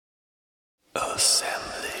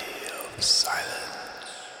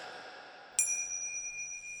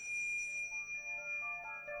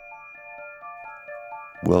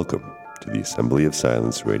Welcome to the Assembly of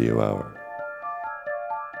Silence Radio Hour.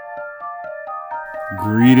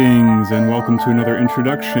 Greetings and welcome to another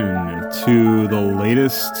introduction to the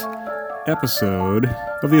latest episode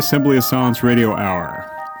of the Assembly of Silence Radio Hour.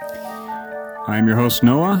 I'm your host,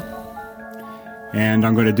 Noah, and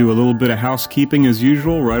I'm going to do a little bit of housekeeping as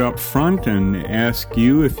usual right up front and ask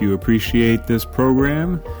you if you appreciate this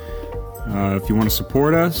program. If you want to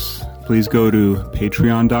support us, please go to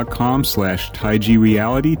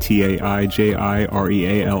patreon.com/TaijiReality,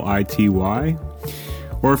 TaijiReality.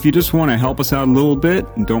 Or if you just want to help us out a little bit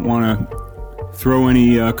and don't want to throw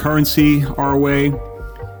any currency our way,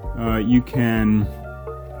 you can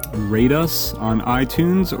rate us on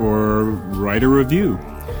iTunes or write a review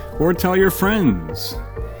or tell your friends.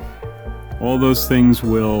 All those things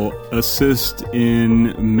will assist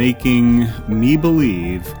in making me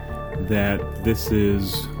believe that this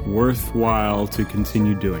is worthwhile to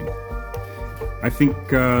continue doing. I think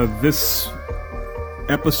this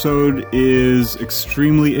episode is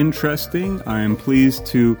extremely interesting. I am pleased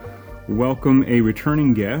to welcome a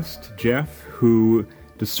returning guest, Jeff, who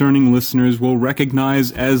discerning listeners will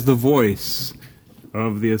recognize as the voice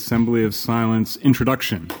of the Assembly of Silence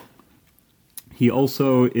introduction. He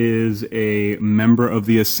also is a member of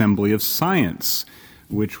the Assembly of Science,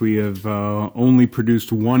 which we have only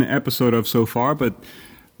produced one episode of so far, but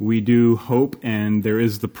we do hope, and there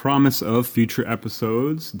is the promise of future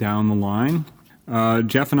episodes down the line.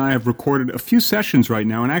 Jeff and I have recorded a few sessions right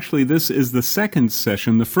now, and actually this is the second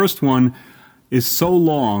session. The first one is so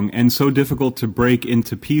long and so difficult to break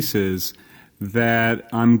into pieces that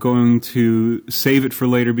I'm going to save it for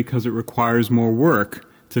later because it requires more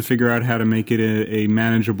work to figure out how to make it a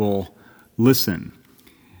manageable listen.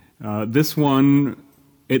 This one,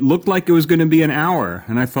 it looked like it was going to be an hour,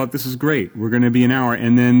 and I thought, this is great. We're going to be an hour,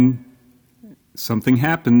 and then something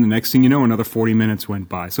happened. The next thing you know, another 40 minutes went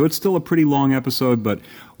by. So it's still a pretty long episode, but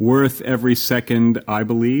worth every second, I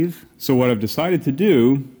believe. So what I've decided to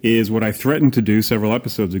do is what I threatened to do several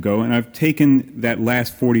episodes ago, and I've taken that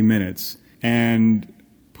last 40 minutes and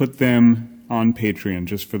put them on Patreon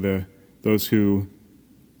just for those who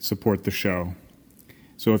support the show.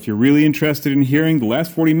 So if you're really interested in hearing the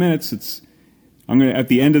last 40 minutes, at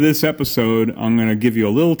the end of this episode, I'm going to give you a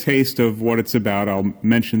little taste of what it's about. I'll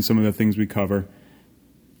mention some of the things we cover.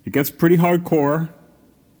 It gets pretty hardcore.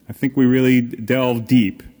 I think we really delve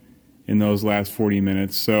deep in those last 40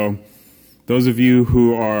 minutes. So those of you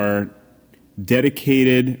who are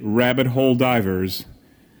dedicated rabbit hole divers,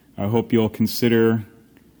 I hope you'll consider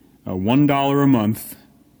 $1 a month,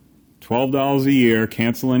 $12 a year,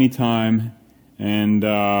 cancel anytime, and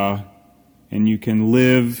you can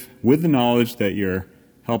live with the knowledge that you're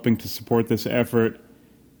helping to support this effort,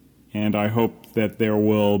 and I hope that there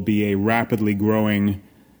will be a rapidly growing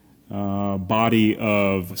body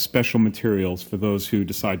of special materials for those who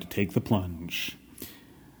decide to take the plunge.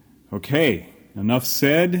 Okay, enough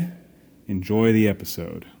said. Enjoy the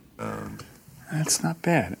episode. That's not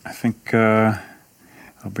bad. I think I'll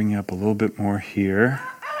bring you up a little bit more here.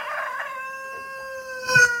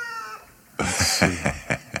 Let's see.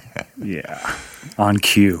 Yeah, on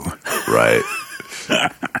cue. Right.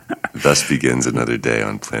 Thus begins another day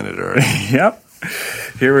on planet Earth. Yep.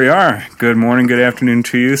 Here we are. Good morning, good afternoon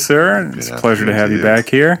to you, sir. It's a pleasure to have you back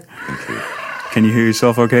here. Thank you. Can you hear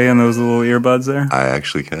yourself okay on those little earbuds there? I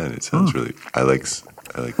actually can. It sounds really... I like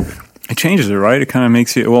It changes it, right? It kind of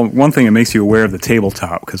makes you... Well, one thing, it makes you aware of the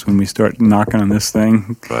tabletop, because when we start knocking on this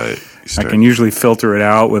thing, right. I can usually filter it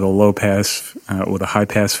out with a low-pass, with a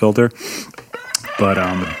high-pass filter. But,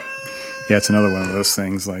 yeah, it's another one of those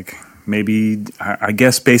things, like, maybe, I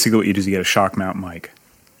guess basically what you do is you get a shock mount mic.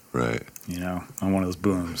 Right. You know, on one of those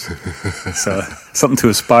booms. So, something to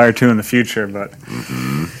aspire to in the future, but...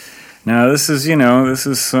 Mm-hmm. Now, this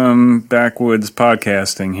is some backwoods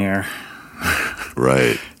podcasting here.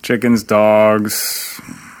 Right. Chickens, dogs.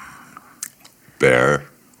 Bear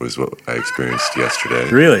was what I experienced yesterday.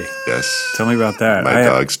 Really? Yes. Tell me about that. My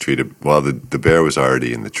dogs treated... Well, the bear was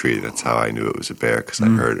already in the tree. That's how I knew it was a bear, because I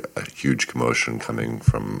heard a huge commotion coming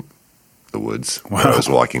from the woods where I was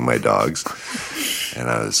walking my dogs. And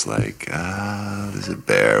I was like, there's a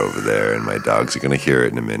bear over there, and my dogs are going to hear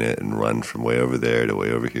it in a minute and run from way over there to way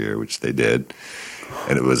over here, which they did.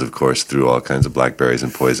 And it was, of course, through all kinds of blackberries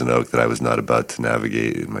and poison oak that I was not about to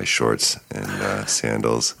navigate in my shorts and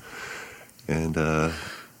sandals. And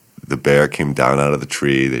the bear came down out of the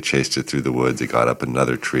tree. They chased it through the woods. It got up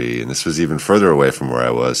another tree. And this was even further away from where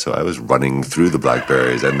I was. So I was running through the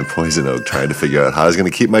blackberries and the poison oak trying to figure out how I was going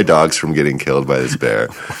to keep my dogs from getting killed by this bear.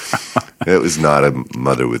 It was not a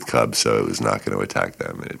mother with cubs, so it was not going to attack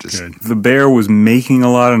them. And it just Good. The bear was making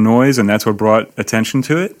a lot of noise, and that's what brought attention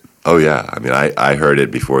to it? Oh, yeah. I mean, I heard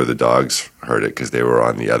it before the dogs heard it because they were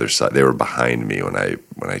on the other side. They were behind me when I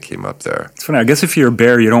came up there. It's funny. I guess if you're a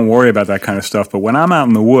bear, you don't worry about that kind of stuff. But when I'm out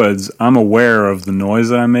in the woods, I'm aware of the noise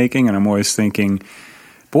that I'm making, and I'm always thinking,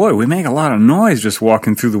 boy, we make a lot of noise just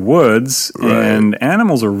walking through the woods, Right. and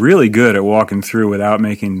animals are really good at walking through without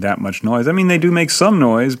making that much noise. I mean, they do make some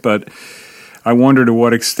noise, but I wonder to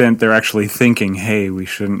what extent they're actually thinking, hey, we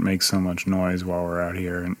shouldn't make so much noise while we're out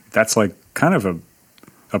here. And that's like kind of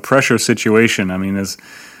a pressure situation. I mean, there's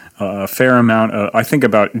a fair amount I think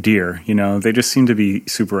about deer, they just seem to be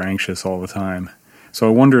super anxious all the time. So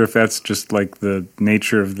I wonder if that's just like the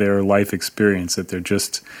nature of their life experience, that they're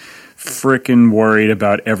just frickin' worried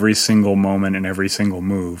about every single moment and every single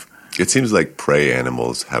move. It seems like prey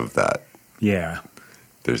animals have that. Yeah.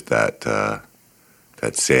 There's that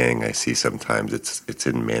saying I see sometimes. It's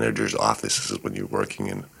in managers' offices when you're working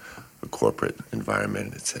in a corporate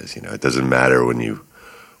environment. It says, it doesn't matter when you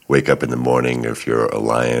wake up in the morning if you're a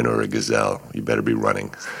lion or a gazelle. You better be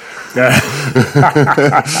running.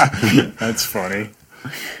 That's funny.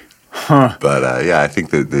 Huh. But I think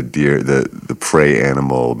the deer, the prey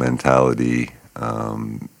animal mentality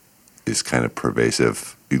is kind of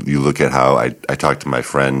pervasive. You look at how I talked to my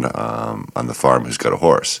friend on the farm who's got a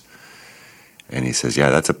horse, and he says, "Yeah,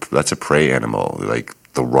 that's a prey animal. Like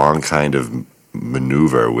the wrong kind of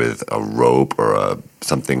maneuver with a rope or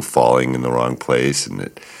something falling in the wrong place, and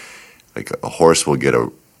like a horse will get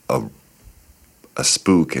a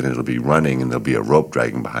spook and it'll be running and there'll be a rope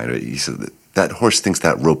dragging behind it. He said that horse thinks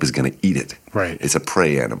that rope is going to eat it. Right. It's a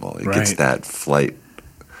prey animal. It gets that flight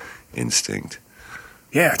instinct.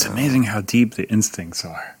 Yeah, it's amazing how deep the instincts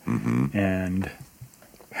are and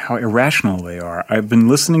how irrational they are. I've been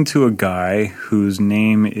listening to a guy whose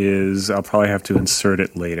name is, I'll probably have to insert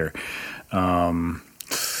it later.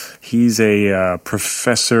 He's a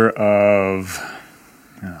professor of...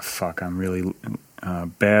 I'm really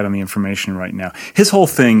bad on the information right now. His whole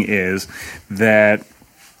thing is that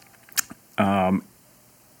an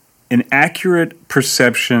accurate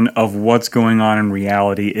perception of what's going on in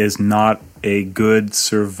reality is not a good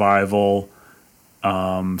survival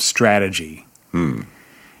strategy.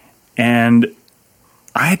 And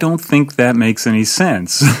I don't think that makes any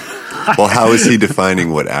sense. Well, how is he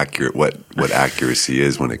defining what accuracy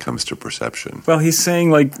is when it comes to perception? Well, he's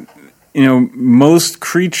saying most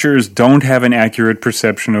creatures don't have an accurate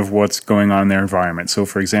perception of what's going on in their environment. So,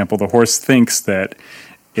 for example, the horse thinks that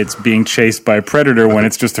it's being chased by a predator when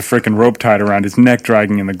it's just a frickin' rope tied around its neck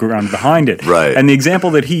dragging in the ground behind it. Right. And the example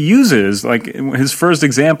that he uses, like his first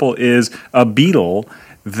example, is a beetle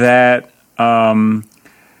that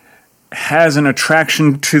has an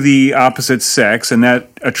attraction to the opposite sex, and that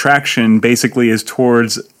attraction basically is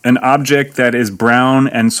towards an object that is brown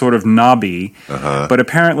and sort of knobby, but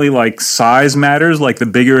apparently like size matters, like the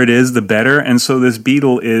bigger it is, the better, and so this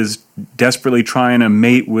beetle is desperately trying to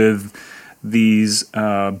mate with these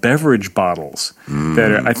beverage bottles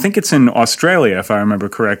that are, I think it's in Australia, if I remember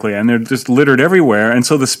correctly, and they're just littered everywhere, and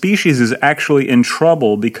so the species is actually in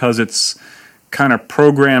trouble because it's kind of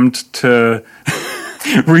programmed to...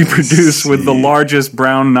 reproduce with the largest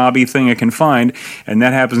brown knobby thing it can find, and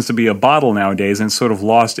that happens to be a bottle nowadays, and sort of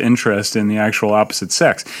lost interest in the actual opposite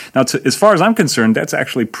sex. Now, as far as I'm concerned, that's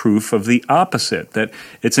actually proof of the opposite, that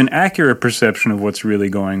it's an accurate perception of what's really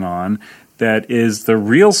going on that is the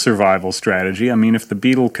real survival strategy. I mean, if the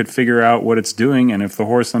beetle could figure out what it's doing, and if the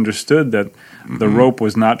horse understood that the rope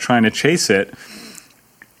was not trying to chase it,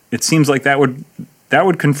 it seems like that would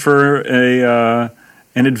confer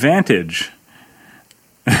an advantage.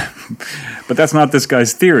 But that's not this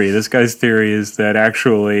guy's theory. This guy's theory is that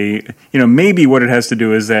actually, maybe what it has to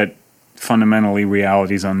do is that fundamentally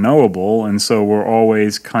reality is unknowable, and so we're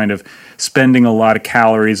always kind of spending a lot of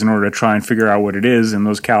calories in order to try and figure out what it is, and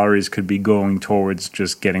those calories could be going towards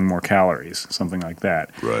just getting more calories, something like that.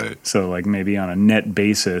 Right. So like maybe on a net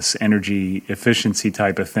basis, energy efficiency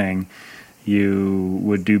type of thing, you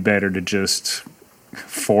would do better to just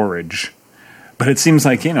forage. But it seems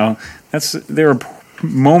like, there are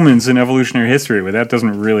moments in evolutionary history where that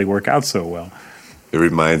doesn't really work out so well. It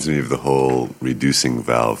reminds me of the whole reducing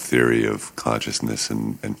valve theory of consciousness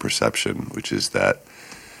and perception, which is that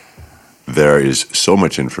there is so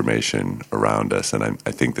much information around us, and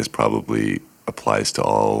I think this probably applies to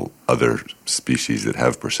all other species that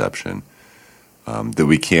have perception, that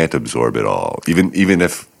we can't absorb it all. Even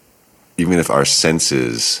if our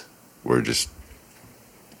senses were just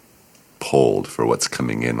polled for what's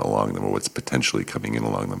coming in along them or what's potentially coming in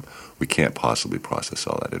along them, we can't possibly process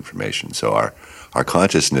all that information. So our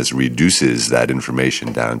consciousness reduces that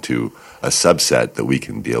information down to a subset that we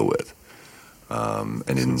can deal with.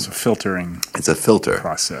 It's a filtering. It's a filter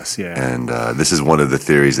process, yeah. And this is one of the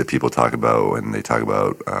theories that people talk about when they talk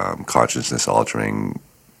about consciousness-altering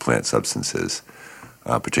plant substances,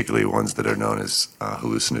 particularly ones that are known as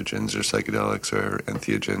hallucinogens or psychedelics or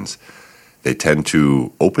entheogens. They tend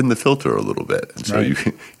to open the filter a little bit, and so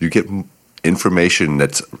you get information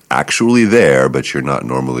that's actually there, but you're not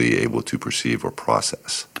normally able to perceive or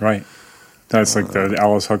process. Right. That's like the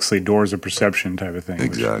Aldous Huxley Doors of Perception type of thing,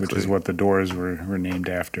 exactly. which is what the Doors were named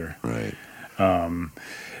after. Right.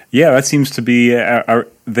 Yeah, that seems to be.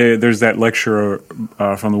 There's that lecture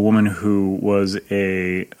from the woman who was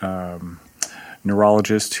a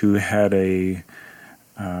neurologist who had a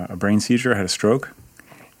brain seizure, had a stroke,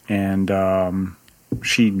 and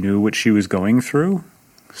she knew what she was going through.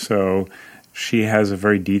 So she has a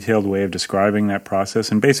very detailed way of describing that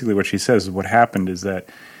process. And basically what she says is what happened is that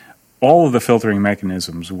all of the filtering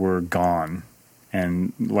mechanisms were gone,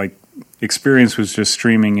 and like experience was just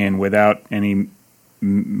streaming in without any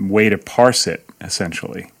way to parse it,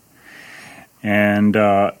 essentially. And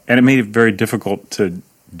it made it very difficult to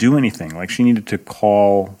do anything. Like she needed to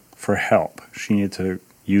call for help. She needed to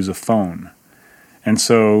use a phone. And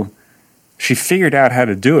so she figured out how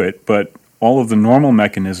to do it, but all of the normal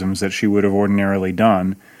mechanisms that she would have ordinarily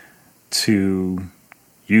done to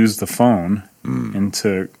use the phone and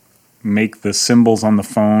to make the symbols on the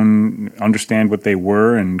phone, understand what they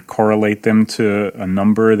were, and correlate them to a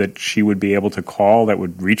number that she would be able to call that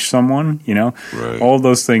would reach someone, Right. All of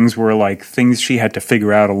those things were like things she had to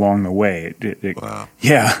figure out along the way. Wow.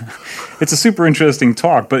 Yeah. It's a super interesting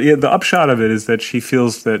talk, but yeah, the upshot of it is that she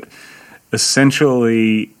feels that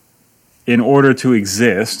essentially in order to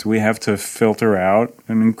exist, we have to filter out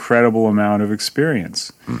an incredible amount of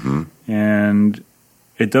experience. Mm-hmm. And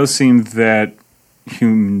it does seem that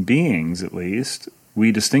human beings, at least,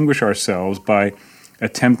 we distinguish ourselves by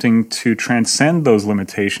attempting to transcend those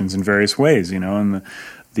limitations in various ways, and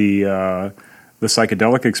the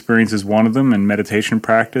psychedelic experience is one of them, and meditation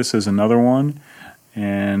practice is another one,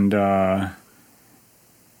 and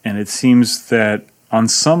it seems that on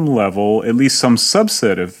some level, at least some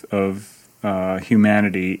subset of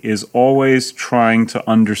humanity is always trying to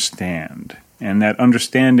understand, and that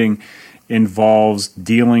understanding involves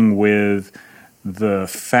dealing with the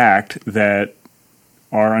fact that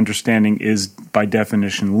our understanding is by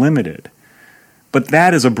definition limited. But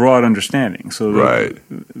that is a broad understanding. So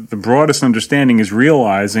the broadest understanding is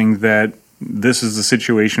realizing that this is the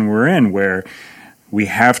situation we're in, where we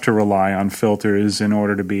have to rely on filters in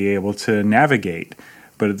order to be able to navigate.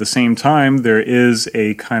 But at the same time, there is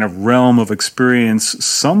a kind of realm of experience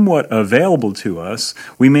somewhat available to us.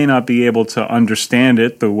 We may not be able to understand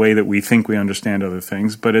it the way that we think we understand other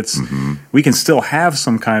things, but we can still have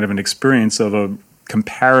some kind of an experience of a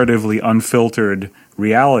comparatively unfiltered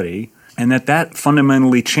reality, and that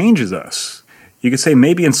fundamentally changes us. You could say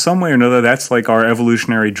maybe in some way or another that's like our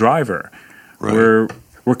evolutionary driver. Right.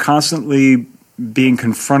 We're constantly being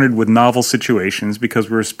confronted with novel situations because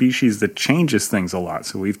we're a species that changes things a lot.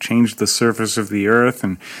 So we've changed the surface of the earth,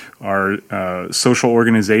 and our social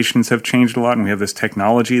organizations have changed a lot, and we have this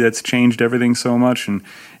technology that's changed everything so much,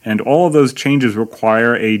 and all of those changes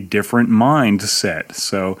require a different mindset.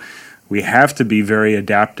 So we have to be very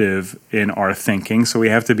adaptive in our thinking, so we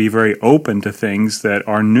have to be very open to things that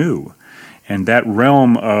are new. And that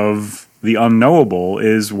realm of the unknowable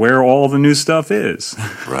is where all the new stuff is.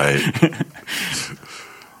 Right.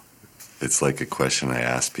 It's like a question I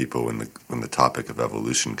ask people when the topic of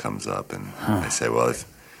evolution comes up, and I say, well,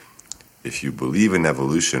 if you believe in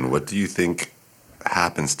evolution, what do you think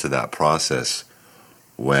happens to that process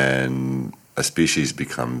when a species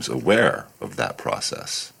becomes aware of that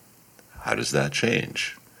process? How does that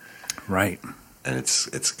change? Right. And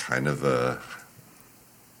it's kind of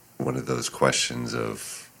one of those questions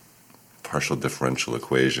of partial differential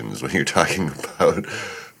equations when you're talking about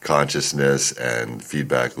consciousness and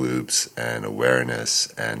feedback loops and awareness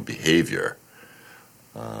and behavior.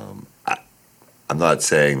 I'm not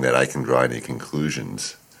saying that I can draw any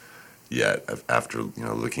conclusions yet after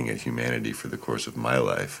looking at humanity for the course of my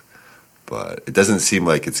life, but it doesn't seem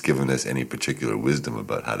like it's given us any particular wisdom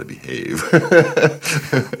about how to behave.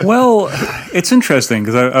 Well, it's interesting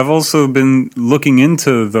because I've also been looking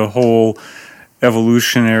into the whole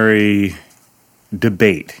evolutionary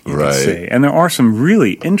debate, you could say. And there are some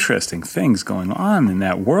really interesting things going on in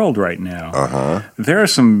that world right now. There are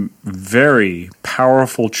some very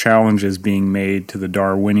powerful challenges being made to the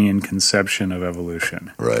Darwinian conception of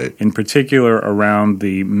evolution. Right. In particular, around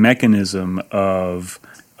the mechanism of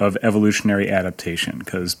evolutionary adaptation,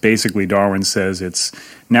 because basically Darwin says it's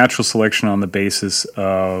natural selection on the basis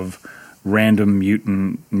of random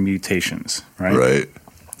mutations, right? Right.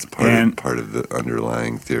 It's part of the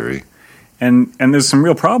underlying theory. And there's some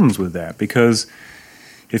real problems with that, because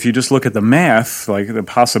if you just look at the math, like the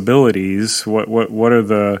possibilities, what are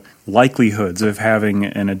the likelihoods of having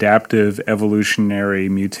an adaptive evolutionary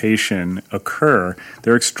mutation occur?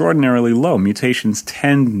 They're extraordinarily low. Mutations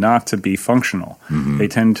tend not to be functional. They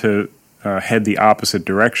tend to head the opposite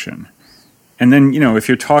direction. And then, if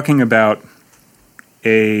you're talking about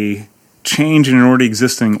a change in an already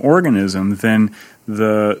existing organism, then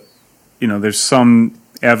there's some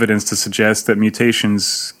evidence to suggest that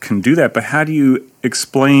mutations can do that, but how do you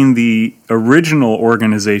explain the original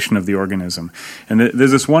organization of the organism? And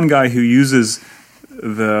there's this one guy who uses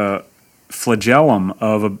the flagellum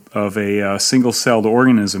of a single-celled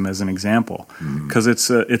organism as an example, because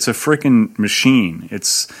it's a frickin' machine.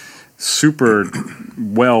 It's super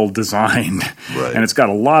well designed, and it's got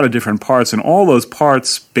a lot of different parts, and all those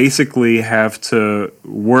parts basically have to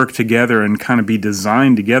work together and kind of be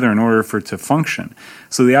designed together in order for it to function.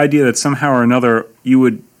 So the idea that somehow or another you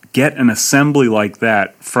would get an assembly like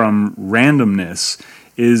that from randomness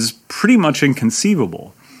is pretty much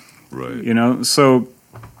inconceivable. Right. So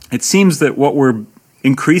it seems that what we're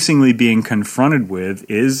increasingly being confronted with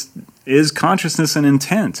is consciousness and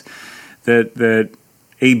intent, that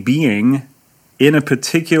a being in a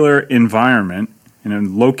particular environment, in a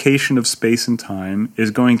location of space and time,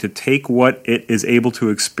 is going to take what it is able to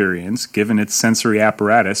experience, given its sensory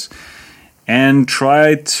apparatus, and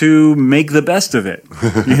try to make the best of it,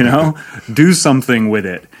 do something with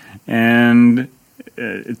it. And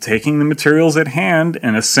taking the materials at hand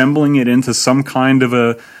and assembling it into some kind of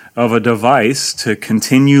a device to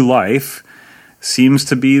continue life seems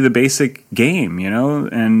to be the basic game,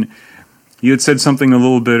 And you had said something a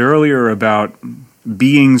little bit earlier about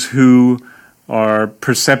beings who are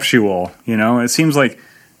perceptual. It seems like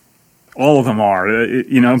all of them are.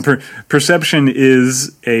 Perception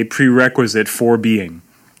is a prerequisite for being.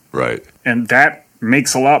 Right. And that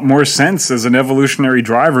makes a lot more sense as an evolutionary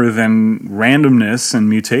driver than randomness and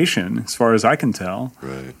mutation, as far as I can tell.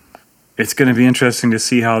 Right. It's going to be interesting to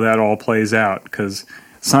see how that all plays out, because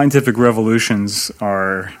scientific revolutions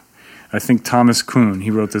are... I think Thomas Kuhn,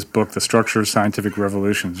 he wrote this book, The Structure of Scientific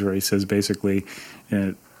Revolutions, where he says basically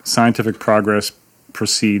scientific progress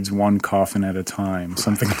proceeds one coffin at a time,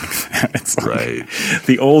 something like that. It's like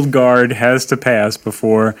the old guard has to pass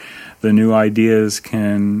before the new ideas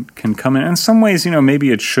can come in. In some ways,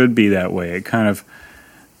 maybe it should be that way.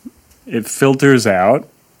 It filters out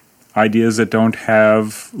ideas that don't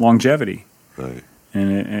have longevity. Right.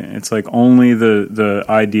 And it's like only the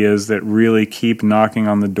ideas that really keep knocking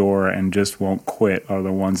on the door and just won't quit are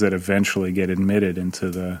the ones that eventually get admitted into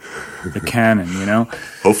the canon,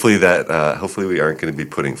 Hopefully we aren't going to be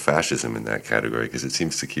putting fascism in that category, because it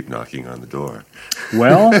seems to keep knocking on the door.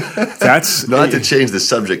 Well, that's... not to change the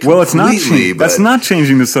subject completely. Well, it's not. That's not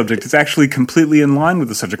changing the subject. It's actually completely in line with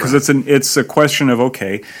the subject, because it's a question of,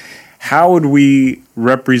 okay, how would we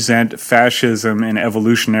represent fascism in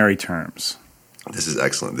evolutionary terms? This is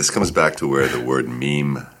excellent. This comes back to where the word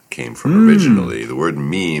meme came from originally. The word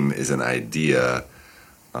meme is an idea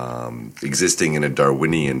existing in a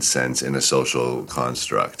Darwinian sense in a social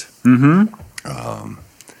construct.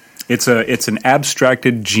 It's an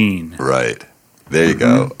abstracted gene. Right. There you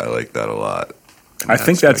go. I like that a lot. I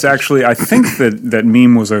think that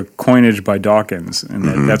meme was a coinage by Dawkins,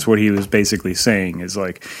 and that's what he was basically saying, is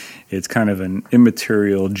like it's kind of an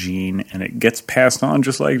immaterial gene, and it gets passed on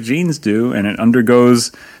just like genes do, and it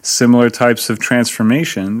undergoes similar types of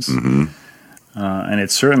transformations, and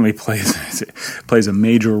it certainly plays a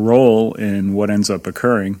major role in what ends up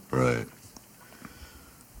occurring. Right.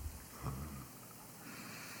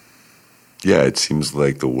 Yeah, it seems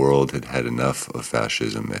like the world had enough of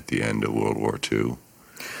fascism at the end of World War II.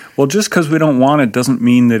 Well, just because we don't want it doesn't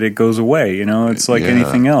mean that it goes away. It's like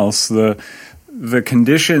anything else. The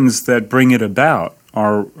conditions that bring it about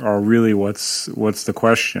are really what's the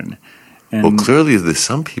question. And, well, clearly there's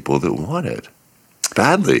some people that want it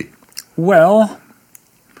badly. Well,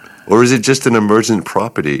 or is it just an emergent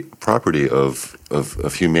property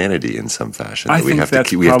of humanity in some fashion? I think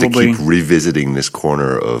we have to keep revisiting this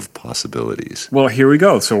corner of possibilities. Well, here we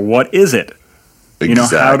go. So what is it?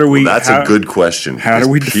 Exactly. How do we? That's a good question. How do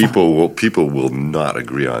we? People will not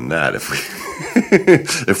agree on that if we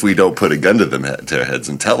if we don't put a gun to their heads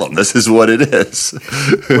and tell them this is what it is.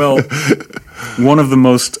 Well, one of the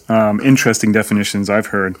most interesting definitions I've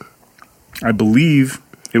heard, I believe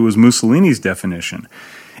it was Mussolini's definition.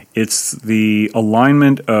 It's the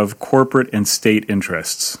alignment of corporate and state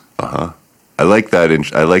interests. I like that.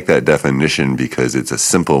 I like that definition because it's a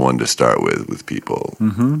simple one to start with people,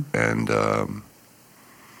 and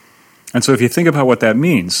so if you think about what that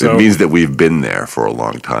means, it means that we've been there for a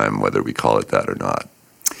long time, whether we call it that or not.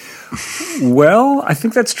 Well, I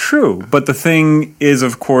think that's true, but the thing is,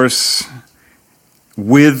 of course,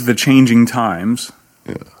 with the changing times,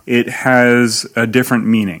 it has a different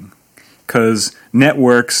meaning. Because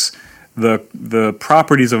networks, the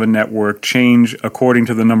properties of a network change according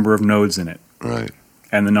to the number of nodes in it, right,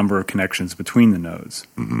 and the number of connections between the nodes.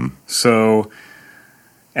 So,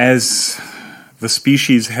 as the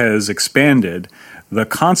species has expanded, the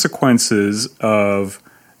consequences of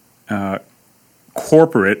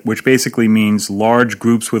corporate, which basically means large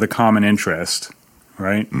groups with a common interest,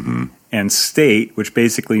 right, and state, which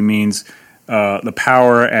basically means the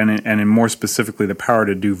power and more specifically the power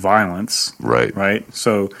to do violence. Right.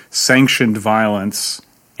 So sanctioned violence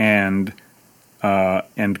and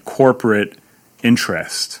corporate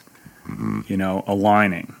interest,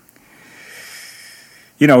 aligning.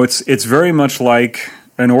 It's very much like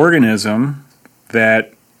an organism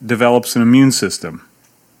that develops an immune system,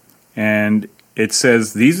 and it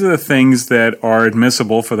says these are the things that are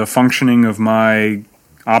admissible for the functioning of my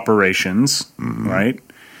operations, right?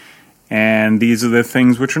 And these are the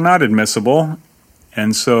things which are not admissible,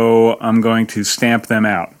 and so I'm going to stamp them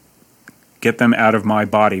out, get them out of my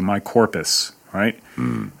body, my corpus, right?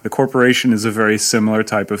 The corporation is a very similar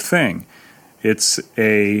type of thing. It's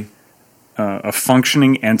a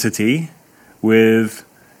functioning entity with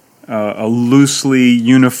a loosely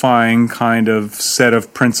unifying kind of set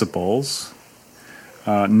of principles,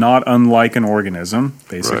 not unlike an organism,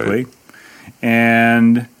 basically. Right.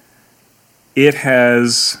 And it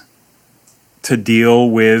has to deal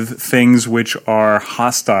with things which are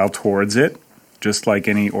hostile towards it, just like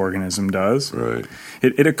any organism does. Right.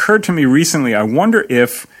 It occurred to me recently, I wonder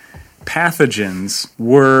if pathogens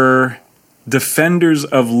were defenders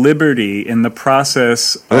of liberty in the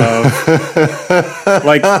process of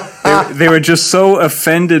like they were just so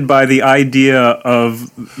offended by the idea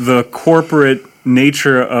of the corporate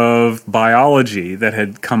nature of biology that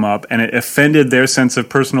had come up, and it offended their sense of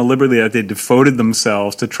personal liberty that they devoted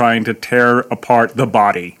themselves to trying to tear apart the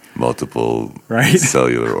body. Multiple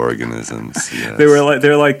cellular organisms. Yes.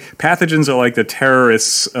 They're like pathogens are like the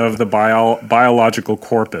terrorists of the biological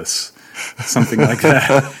corpus, something like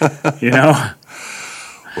that.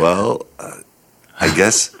 Well, I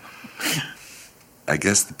guess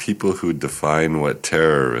the people who define what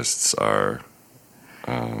terrorists are.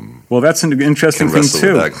 Well, that's an interesting thing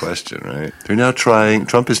too. With that question, right? They're now trying.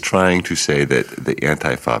 Trump is trying to say that the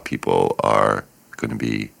Antifa people are going to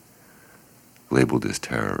be labeled as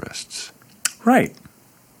terrorists. Right.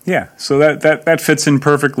 Yeah. So that fits in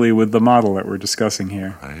perfectly with the model that we're discussing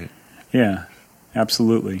here. Right. Yeah.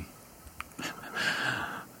 Absolutely.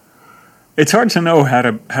 It's hard to know how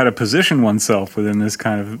to position oneself within this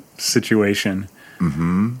kind of situation.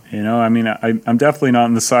 I mean, I'm definitely not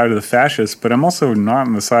on the side of the fascists, but I'm also not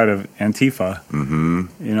on the side of Antifa.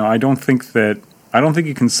 I don't think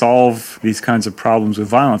you can solve these kinds of problems with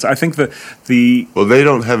violence. I think they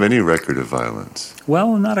don't have any record of violence.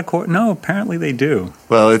 Well, no, apparently they do.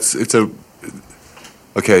 Well,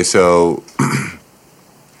 okay. So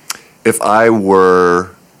if I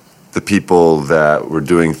were the people that were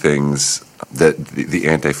doing things that the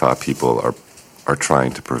Antifa people are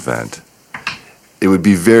trying to prevent, it would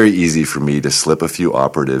be very easy for me to slip a few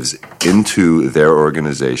operatives into their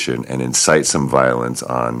organization and incite some violence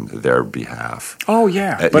on their behalf. Oh,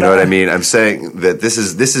 yeah. You know what I mean? I'm saying that this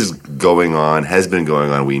is going on, has been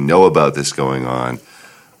going on. We know about this going on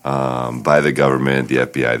by the government, the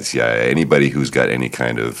FBI, the CIA, anybody who's got any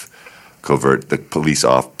kind of covert, the police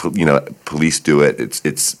police do it.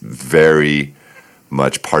 It's very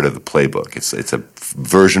much part of the playbook. It's a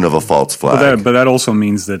version of a false flag. But that also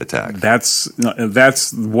means that attack. That's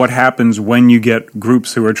what happens when you get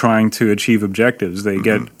groups who are trying to achieve objectives. They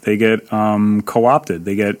get co-opted.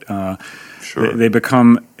 They get they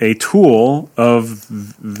become a tool of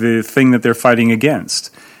the thing that they're fighting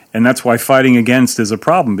against. And that's why fighting against is a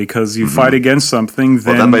problem, because you fight against something.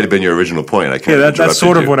 Then that might have been your original point. That's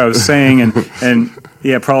sort of what I was saying, and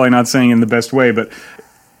yeah, probably not saying in the best way, but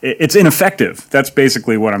it's ineffective. That's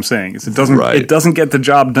basically what I'm saying. It doesn't get the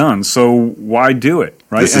job done. So why do it?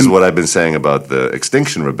 right? This is what I've been saying about the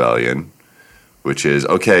Extinction Rebellion, which is,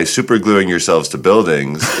 okay, super gluing yourselves to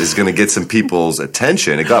buildings is going to get some people's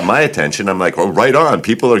attention. It got my attention. I'm like, oh, right on.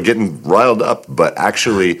 People are getting riled up. But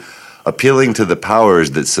actually appealing to the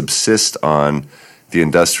powers that subsist on the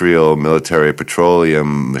industrial, military,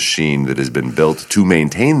 petroleum machine that has been built to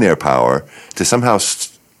maintain their power, to somehow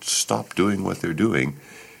stop doing what they're doing,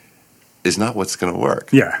 is not what's going to work.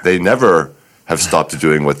 Yeah. They never have stopped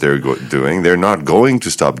doing what they're doing. They're not going to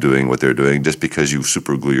stop doing what they're doing just because you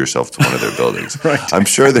super glue yourself to one of their buildings. Right. I'm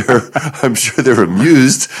sure they're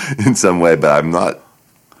amused in some way, but I'm not.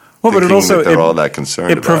 Well, but it also they're all that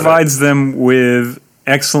concerned. It provides them with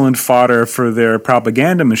excellent fodder for their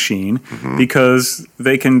propaganda machine, because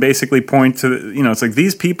they can basically point to, it's like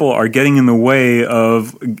these people are getting in the way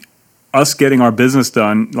of us getting our business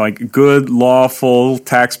done, like good, lawful,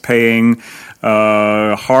 tax-paying,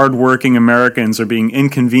 hard-working Americans are being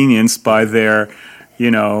inconvenienced by their,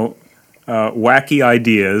 wacky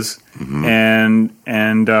ideas, and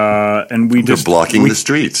we They're just blocking the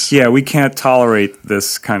streets. Yeah, we can't tolerate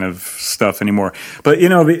this kind of stuff anymore. But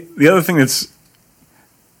the other thing that's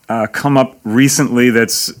come up recently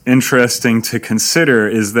that's interesting to consider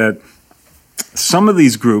is that some of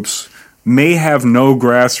these groups may have no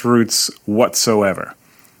grassroots whatsoever.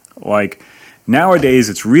 Like, nowadays,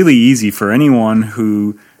 it's really easy for anyone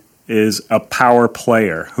who is a power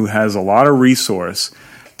player, who has a lot of resource,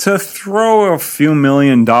 to throw a few $1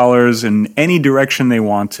 million in any direction they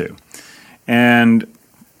want to. And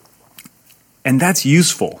that's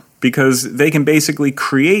useful, because they can basically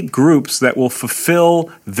create groups that will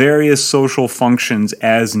fulfill various social functions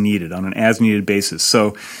as needed, on an as-needed basis.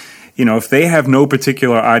 So, if they have no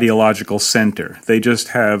particular ideological center, they just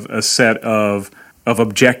have a set of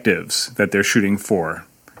objectives that they're shooting for.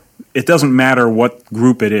 It doesn't matter what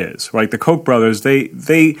group it is. Like the Koch brothers,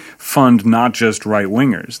 they fund not just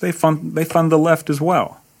right-wingers. They fund the left as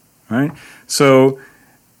well, right? So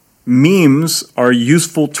memes are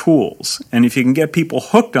useful tools, and if you can get people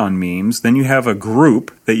hooked on memes, then you have a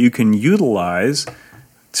group that you can utilize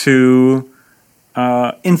to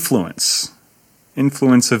influence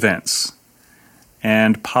events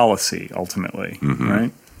and policy, ultimately,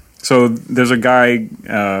 right? So there's a guy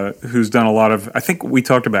who's done a lot of, I think we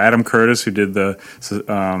talked about Adam Curtis, who did the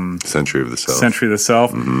Century of the Self. Century of the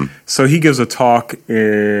Self. So he gives a talk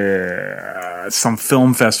some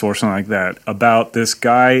film festival or something like that about this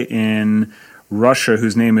guy in Russia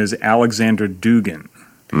whose name is Alexander Dugin.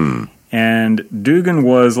 And Dugin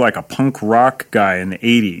was like a punk rock guy in the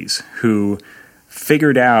 80s who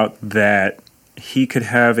figured out that he could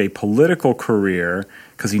have a political career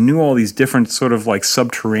because he knew all these different sort of like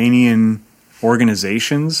subterranean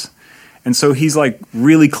organizations. And so he's like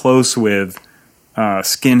really close with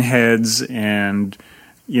skinheads and,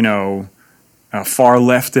 far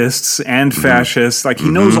leftists and fascists. Like he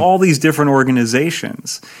knows all these different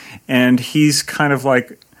organizations. And he's kind of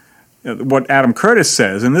like what Adam Curtis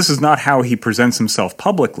says, and this is not how he presents himself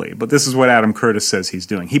publicly, but this is what Adam Curtis says he's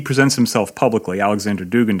doing. He presents himself publicly, Alexander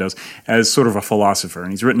Dugin does, as sort of a philosopher, and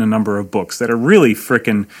he's written a number of books that are really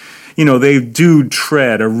frickin', they do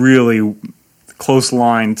tread a really close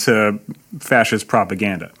line to fascist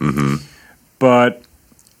propaganda. But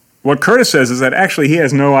what Curtis says is that actually he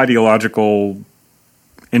has no ideological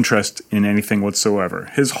interest in anything whatsoever.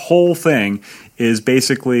 His whole thing is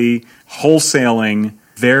basically wholesaling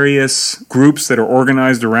various groups that are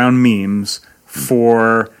organized around memes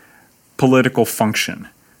for political function.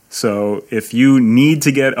 So if you need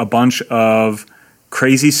to get a bunch of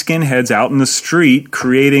crazy skinheads out in the street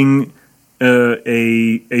creating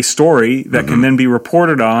a story that can then be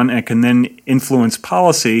reported on and can then influence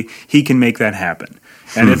policy, he can make that happen.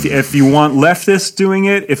 And if you want leftists doing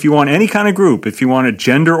it, if you want any kind of group, if you want it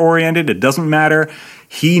gender-oriented, it doesn't matter.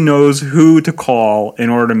 He knows who to call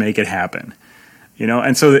in order to make it happen.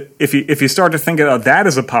 And so if you start to think about that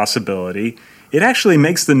as a possibility, it actually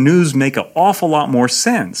makes the news make an awful lot more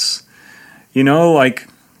sense. Like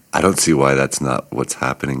I don't see why that's not what's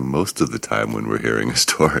happening most of the time when we're hearing a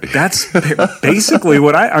story. That's basically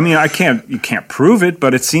what you can't prove it,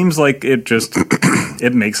 but it seems like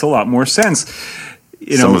it makes a lot more sense.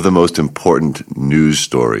 Some of the most important news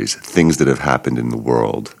stories, things that have happened in the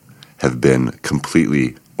world, have been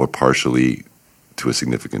completely or partially, to a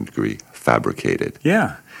significant degree, fabricated.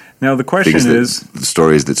 Yeah. Now the question is, the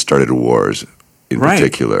stories that started wars, in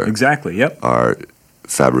particular, exactly. Yep, are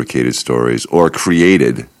fabricated stories or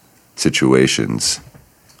created situations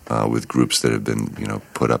with groups that have been,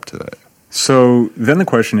 put up to that. So then the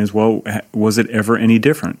question is, well, was it ever any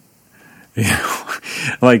different?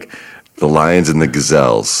 Like the lions and the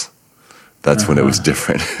gazelles That's when it was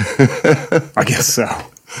different. I guess so.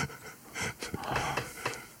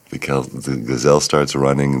 The gazelle starts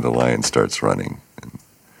running, the lion starts running. And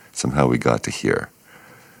somehow we got to here.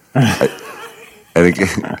 And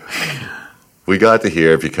again, we got to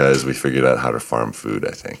here because we figured out how to farm food,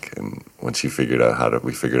 I think. And once we figured out how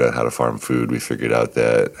to farm food, we figured out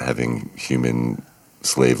that having human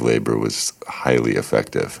slave labor was highly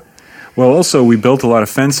effective. Well, also, we built a lot of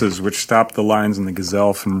fences which stopped the lions and the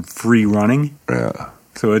gazelle from free running. Yeah.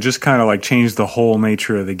 So it just kind of like changed the whole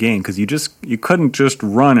nature of the game because you couldn't just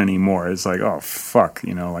run anymore. It's like, oh, fuck,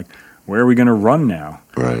 like, where are we going to run now?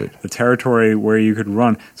 Right. The territory where you could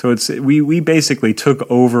run. So we basically took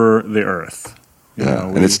over the earth.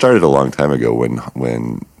 And it started a long time ago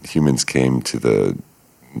when humans came to the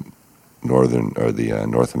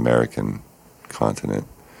North American continent.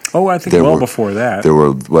 Oh, I think before that. There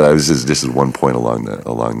were. Well, this is one point along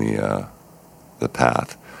the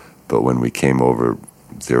path, but when we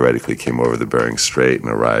theoretically came over the Bering Strait and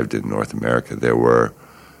arrived in North America, there were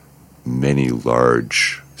many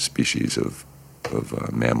large species of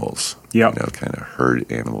mammals. Yep. Kind of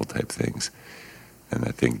herd animal type things. And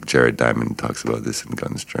I think Jared Diamond talks about this in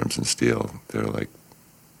Guns, Germs, and Steel.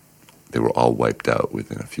 They were all wiped out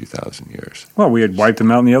within a few thousand years. Well, we had wiped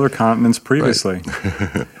them out in the other continents previously.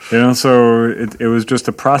 Right. So it was just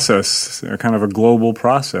a process, kind of a global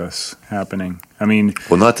process happening. I mean...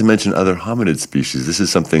 Well, not to mention other hominid species. This is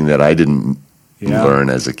something that I didn't learn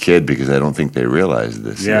as a kid because I don't think they realized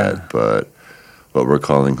this yet. But what we're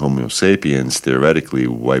calling Homo sapiens theoretically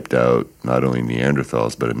wiped out not only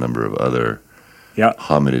Neanderthals, but a number of other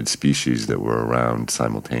hominid species that were around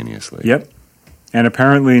simultaneously. Yep. And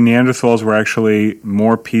apparently Neanderthals were actually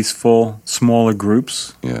more peaceful, smaller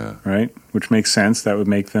groups. Yeah. Right? Which makes sense. That would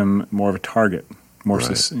make them more of a target, more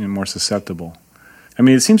susceptible. I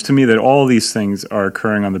mean, it seems to me that all these things are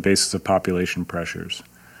occurring on the basis of population pressures.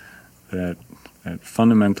 That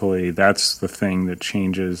fundamentally, that's the thing that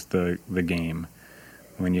changes the game.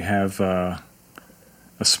 When you have a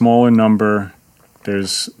smaller number,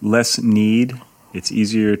 there's less need. It's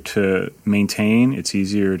easier to maintain. It's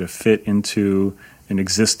easier to fit into an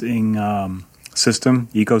existing system,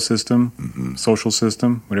 ecosystem, social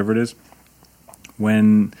system, whatever it is.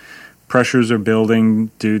 When pressures are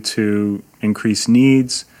building due to increased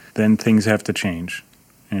needs, then things have to change.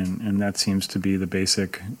 And that seems to be the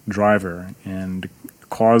basic driver and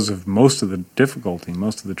cause of most of the difficulty,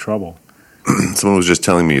 most of the trouble. Someone was just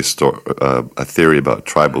telling me a theory about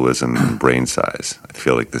tribalism and brain size. I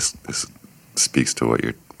feel like this speaks to where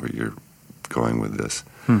you're going with this,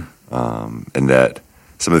 and that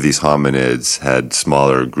some of these hominids had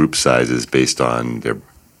smaller group sizes based on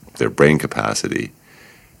their brain capacity,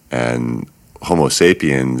 and Homo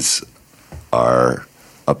sapiens are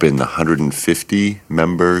up in the 150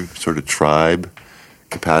 member sort of tribe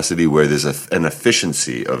capacity, where there's an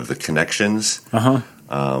efficiency of the connections,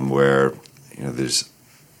 where there's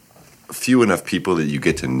few enough people that you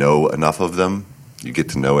get to know enough of them. You get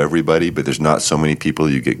to know everybody, but there's not so many people.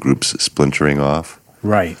 You get groups splintering off.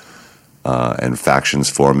 Right. And factions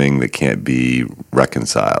forming that can't be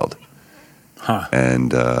reconciled. Huh.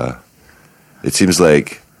 And it seems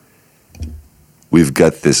like we've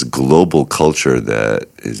got this global culture that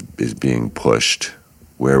is being pushed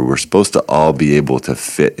where we're supposed to all be able to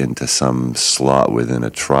fit into some slot within a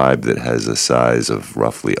tribe that has a size of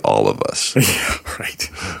roughly all of us. Yeah, right.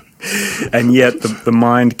 And yet the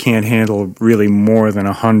mind can't handle really more than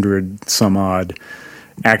 100 some odd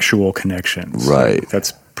actual connections. Right.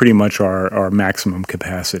 That's pretty much our maximum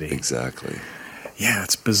capacity. Exactly. Yeah,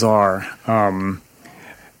 it's bizarre. I'm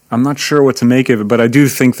not sure what to make of it, but I do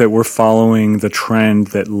think that we're following the trend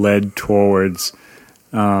that led towards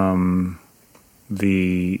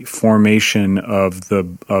the formation of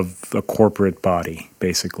the corporate body,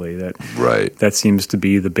 basically. That seems to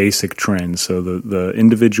be the basic trend. So the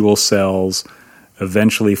individual cells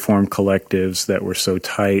eventually formed collectives that were so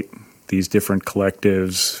tight. These different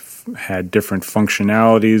collectives had different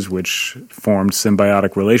functionalities, which formed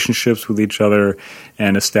symbiotic relationships with each other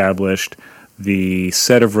and established the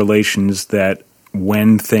set of relations that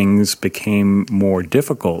when things became more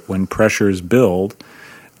difficult, when pressures build,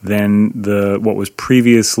 then what was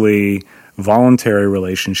previously voluntary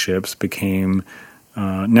relationships became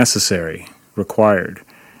necessary, required.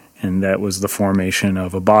 And that was the formation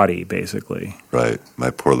of a body, basically. Right.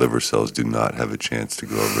 My poor liver cells do not have a chance to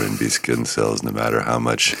go over and be skin cells, no matter how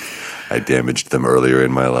much I damaged them earlier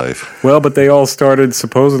in my life. Well, but they all started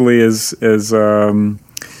supposedly as what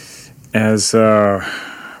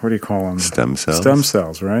do you call them? Stem cells. Stem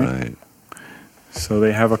cells, right? Right. So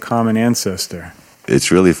they have a common ancestor.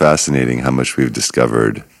 It's really fascinating how much we've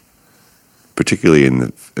discovered particularly in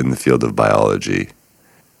the field of biology,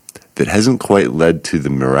 that hasn't quite led to the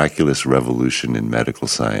miraculous revolution in medical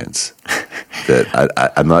science. That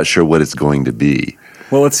I'm not sure what it's going to be.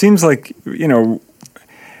 Well, it seems like,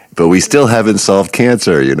 but we still haven't solved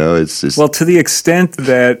cancer. It's just to the extent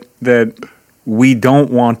that we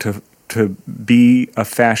don't want to be a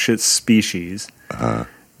fascist species.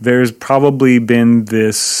 There's probably been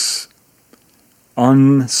this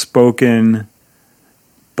unspoken,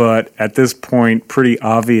 but at this point pretty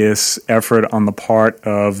obvious effort on the part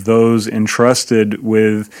of those entrusted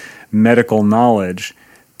with medical knowledge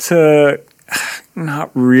to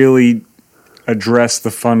not really address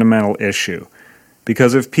the fundamental issue.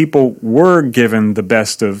 Because if people were given the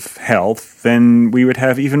best of health, then we would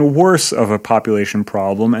have even worse of a population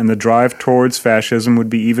problem, and the drive towards fascism would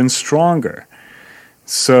be even stronger.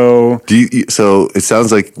 So it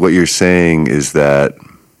sounds like what you're saying is that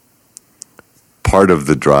part of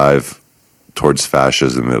the drive towards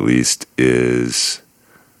fascism, at least, is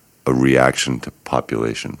a reaction to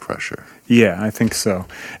population pressure. Yeah, I think so.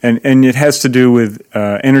 And it has to do with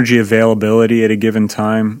energy availability at a given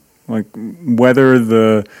time. Like whether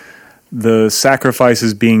the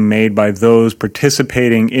sacrifices being made by those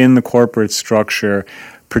participating in the corporate structure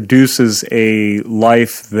produces a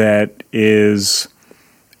life that is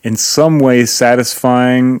in some way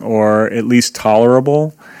satisfying or at least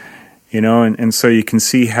tolerable, and so you can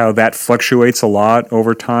see how that fluctuates a lot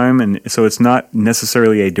over time. And so it's not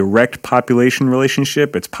necessarily a direct population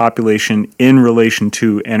relationship, it's population in relation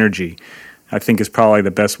to energy, I think is probably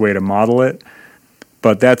the best way to model it.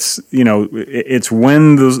 But that's, it's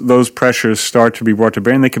when those pressures start to be brought to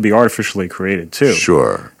bear, and they could be artificially created too.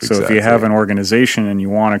 Sure. So if you have an organization and you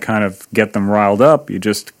want to kind of get them riled up, you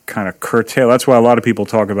just kind of curtail. That's why a lot of people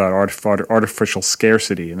talk about artificial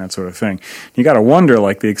scarcity and that sort of thing. You got to wonder,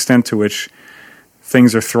 like, the extent to which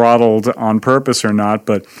things are throttled on purpose or not.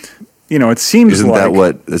 But, it seems isn't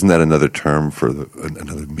that another term for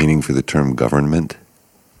another meaning for the term government?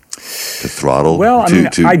 To throttle? Well,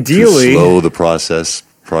 to ideally, to slow the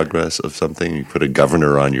progress of something. You put a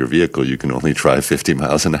governor on your vehicle, you can only drive 50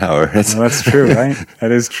 miles an hour. That's true, right?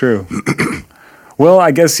 That is true. Well,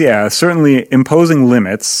 I guess, yeah, certainly imposing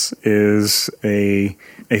limits is a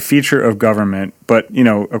feature of government, but,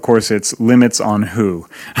 of course, it's limits on who.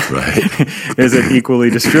 Right. Is it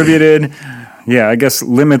equally distributed? Yeah, I guess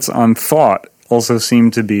limits on thought also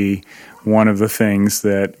seem to be one of the things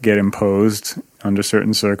that get imposed under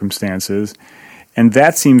certain circumstances. And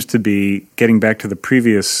that seems to be, getting back to the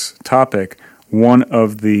previous topic, one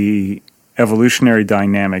of the evolutionary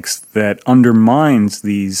dynamics that undermines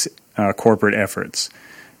these corporate efforts,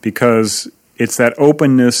 because it's that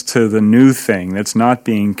openness to the new thing that's not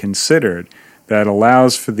being considered that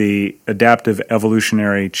allows for the adaptive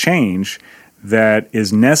evolutionary change that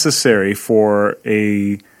is necessary for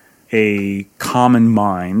a common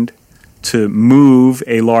mind to move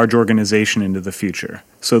a large organization into the future.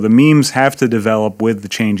 So the memes have to develop with the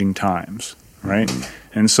changing times, right?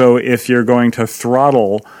 Mm-hmm. And so if you're going to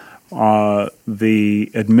throttle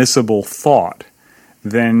the admissible thought,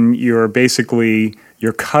 then you're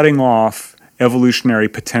cutting off evolutionary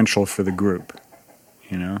potential for the group,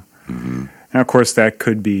 Mm-hmm. And of course that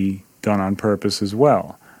could be done on purpose as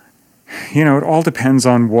well. It all depends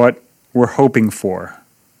on what we're hoping for.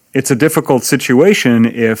 It's a difficult situation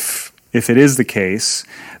if it is the case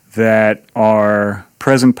that our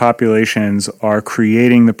present populations are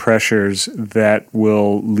creating the pressures that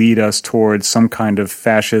will lead us towards some kind of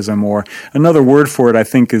fascism, or another word for it I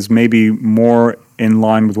think is maybe more in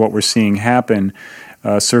line with what we're seeing happen,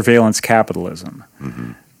 surveillance capitalism.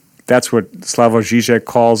 Mm-hmm. That's what Slavoj Žižek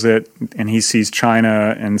calls it, and he sees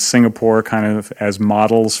China and Singapore kind of as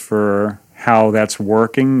models for how that's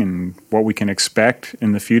working and what we can expect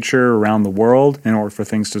in the future around the world in order for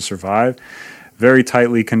things to survive. Very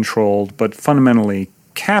tightly controlled, but fundamentally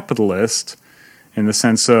capitalist in the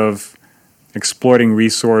sense of exploiting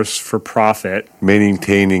resource for profit.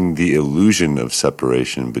 Maintaining the illusion of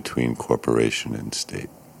separation between corporation and state.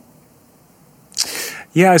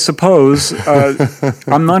 Yeah, I suppose.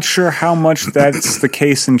 I'm not sure how much that's the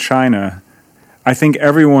case in China. I think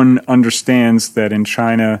everyone understands that in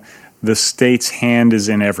China the state's hand is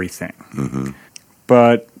in everything. Mm-hmm.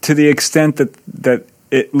 But to the extent that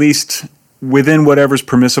at least within whatever's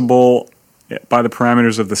permissible by the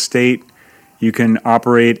parameters of the state, you can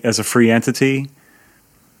operate as a free entity.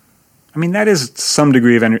 I mean, that is some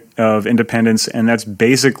degree of independence, and that's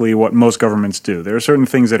basically what most governments do. There are certain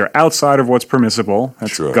things that are outside of what's permissible.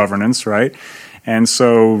 That's sure. Governance, right? And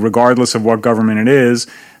so regardless of what government it is,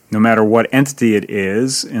 no matter what entity it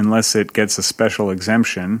is, unless it gets a special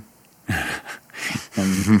exemption,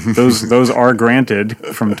 and those are granted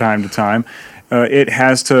from time to time, it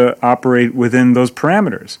has to operate within those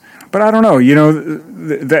parameters. But I don't know,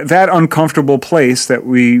 that uncomfortable place that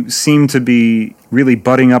we seem to be really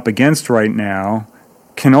butting up against right now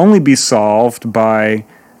can only be solved by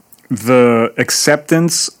the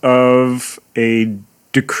acceptance of a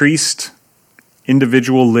decreased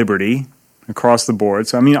individual liberty across the board.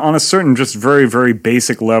 So, I mean, on a certain just very, very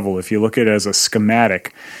basic level, if you look at it as a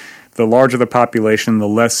schematic, the larger the population, the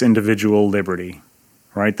less individual liberty,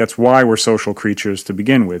 right? That's why we're social creatures to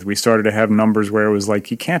begin with. We started to have numbers where it was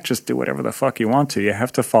like, you can't just do whatever the fuck you want to. You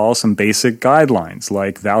have to follow some basic guidelines,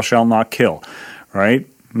 like thou shalt not kill, right?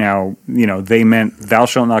 Now, they meant thou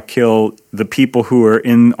shalt not kill the people who are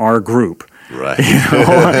in our group. Right.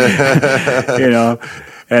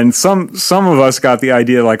 And some of us got the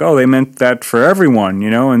idea like, oh, they meant that for everyone,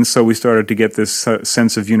 and so we started to get this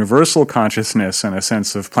sense of universal consciousness and a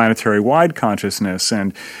sense of planetary-wide consciousness,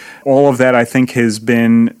 and all of that, I think, has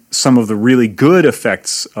been some of the really good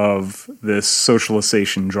effects of this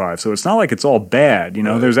socialization drive. So it's not like it's all bad,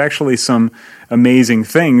 Right. There's actually some amazing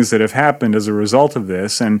things that have happened as a result of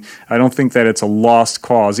this, and I don't think that it's a lost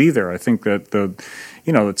cause either. I think that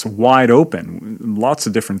it's wide open. Lots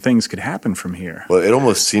of different things could happen from here. Well, it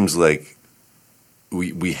almost seems like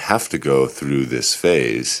we have to go through this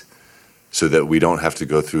phase so that we don't have to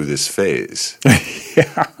go through this phase.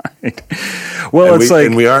 Yeah. Right. Well,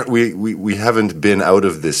 and we haven't been out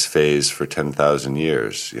of this phase for 10,000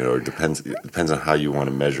 years. It depends on how you want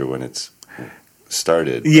to measure when it's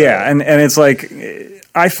started. Yeah, and it's like,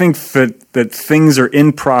 I think that things are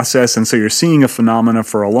in process, and so you're seeing a phenomena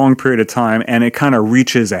for a long period of time, and it kind of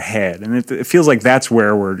reaches ahead. And it feels like that's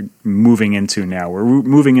where we're moving into now. We're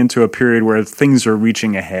moving into a period where things are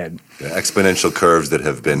reaching ahead. Yeah, exponential curves that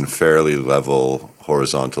have been fairly level,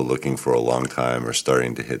 horizontal looking for a long time are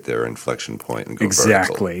starting to hit their inflection point and go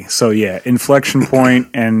exactly. Vertical. So yeah, inflection point,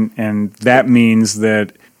 and that means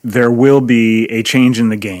that there will be a change in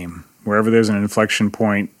the game. Wherever there's an inflection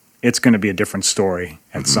point, it's going to be a different story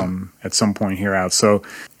at some point here out. So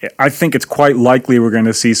I think it's quite likely we're going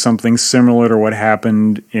to see something similar to what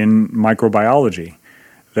happened in microbiology,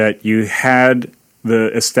 that you had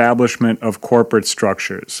the establishment of corporate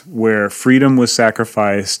structures where freedom was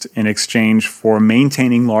sacrificed in exchange for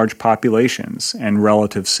maintaining large populations and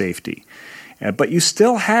relative safety. But you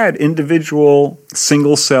still had individual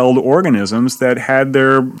single-celled organisms that had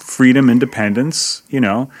their freedom, independence,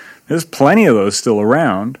 There's plenty of those still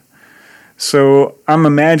around. So I'm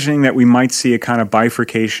imagining that we might see a kind of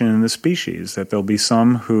bifurcation in the species, that there'll be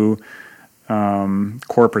some who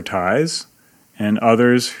corporatize and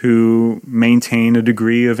others who maintain a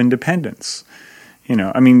degree of independence.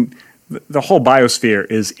 The whole biosphere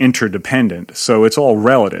is interdependent, so it's all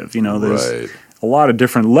relative. There's a lot of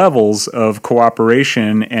different levels of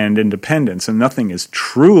cooperation and independence, and nothing is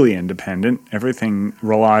truly independent. Everything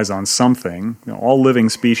relies on something. All living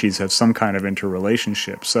species have some kind of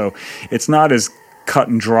interrelationship. So it's not as cut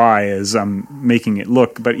and dry as I'm making it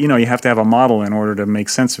look, but you have to have a model in order to make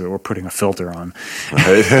sense of it. We're putting a filter on.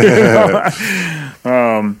 Right.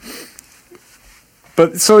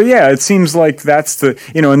 But so yeah, it seems like that's the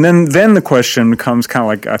and then the question becomes kind of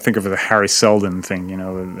like, I think of the Harry Seldon thing,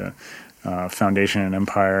 the Foundation and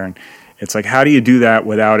Empire, and it's like, how do you do that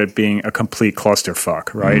without it being a complete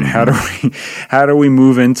clusterfuck, right? Mm-hmm. How do we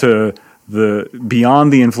move into the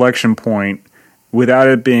beyond the inflection point without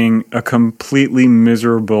it being a completely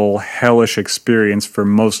miserable, hellish experience for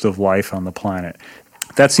most of life on the planet?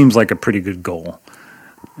 That seems like a pretty good goal.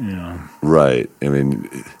 Right. I mean,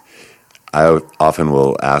 I often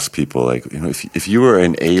will ask people, like, if you were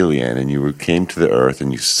an alien and you came to the Earth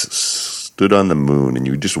and you stood on the moon and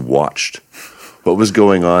you just watched what was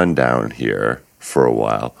going on down here for a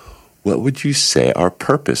while, what would you say our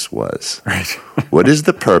purpose was? Right. What is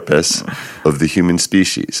the purpose of the human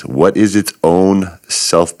species? What is its own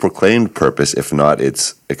self-proclaimed purpose, if not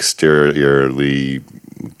its exteriorly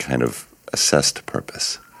kind of assessed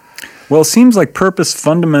purpose? Well, it seems like purpose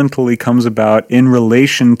fundamentally comes about in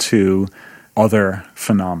relation to other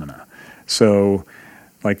phenomena. So,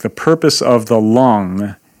 like the purpose of the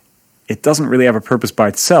lung, it doesn't really have a purpose by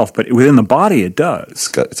itself, but within the body it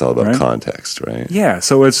does. It's all about context, right? Yeah,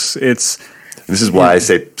 so it's this is why I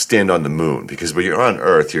say stand on the moon, because when you're on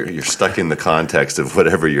Earth, you're stuck in the context of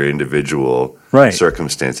whatever your individual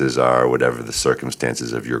circumstances are, whatever the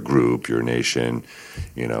circumstances of your group, your nation,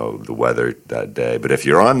 the weather that day. But if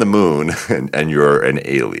you're on the moon and you're an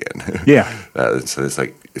alien, so it's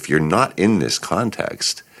like, if you're not in this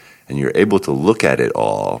context and you're able to look at it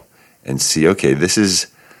all and see, okay, this is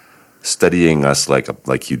studying us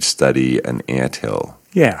like you'd study an anthill.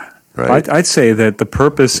 Yeah. right? I'd say that the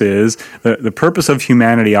purpose is the purpose of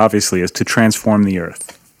humanity, obviously, is to transform the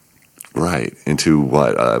Earth. Right. Into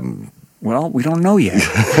what? Well, we don't know yet.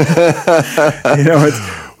 It's,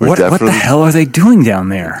 what the hell are they doing down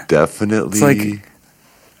there? Definitely. It's like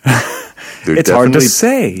it's hard to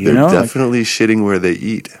say. They're definitely shitting where they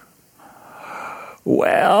eat.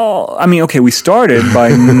 Well, I mean, okay, we started by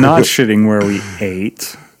not shitting where we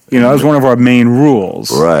ate. That was one of our main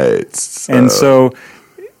rules. Right. And so,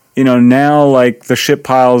 now like the shit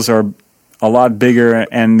piles are a lot bigger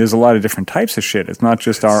and there's a lot of different types of shit. It's not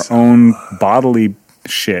just our own bodily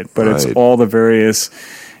shit, but it's all the various,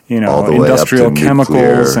 industrial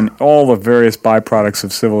chemicals and all the various byproducts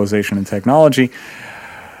of civilization and technology.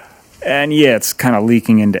 And it's kind of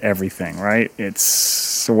leaking into everything, right?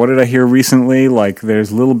 So what did I hear recently? Like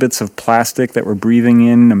there's little bits of plastic that we're breathing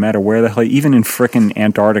in no matter where the hell, even in frickin'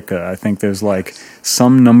 Antarctica. I think there's like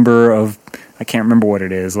some number of, I can't remember what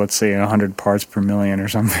it is, let's say 100 parts per million or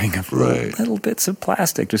something of little bits of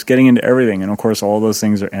plastic just getting into everything. And of course, all those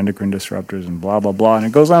things are endocrine disruptors and blah, blah, blah. And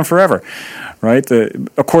it goes on forever, right?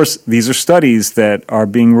 Of course, these are studies that are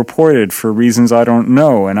being reported for reasons I don't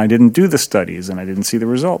know. And I didn't do the studies and I didn't see the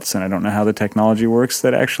results. And I don't know how the technology works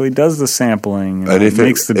that actually does the sampling. And if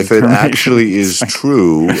it actually is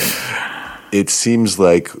true, it seems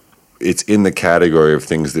like it's in the category of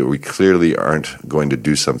things that we clearly aren't going to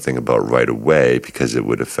do something about right away because it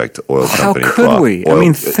would affect oil company. How could we? I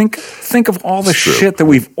mean, think of all the shit that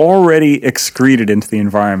we've already excreted into the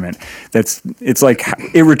environment. It's like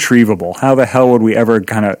irretrievable. How the hell would we ever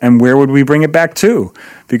and where would we bring it back to?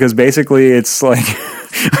 Because basically it's like,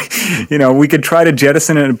 we could try to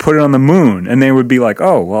jettison it and put it on the moon, and they would be like,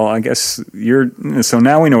 oh, well, I guess so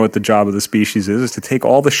now we know what the job of the species is to take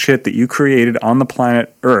all the shit that you created on the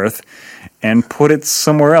planet Earth and put it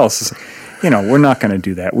somewhere else. We're not going to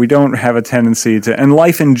do that. We don't have a tendency to, and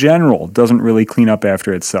life in general doesn't really clean up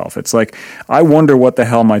after itself. It's like, I wonder what the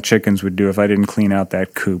hell my chickens would do if I didn't clean out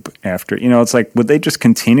that coop after. It's like, would they just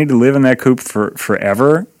continue to live in that coop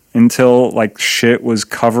forever until like shit was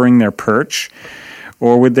covering their perch?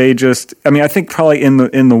 Or would they just, I think probably in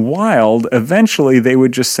the wild, eventually they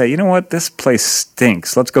would just say, you know what, this place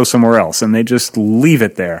stinks. Let's go somewhere else. And they just leave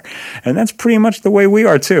it there. And that's pretty much the way we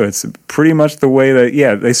are too. It's pretty much the way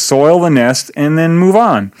that, they soil the nest and then move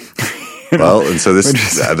on. Well, and so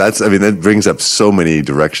that brings up so many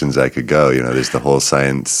directions I could go. There's the whole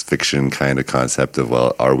science fiction kind of concept of,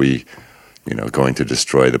 well, are we going to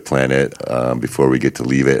destroy the planet before we get to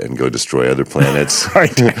leave it and go destroy other planets?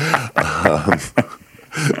 Right.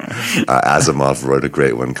 Asimov wrote a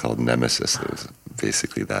great one called Nemesis. It was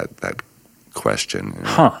basically that question.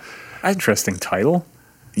 Huh. Interesting title.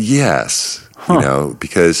 Yes.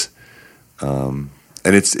 Because and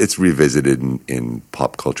it's revisited in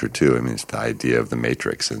pop culture too. It's the idea of the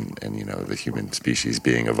Matrix and the human species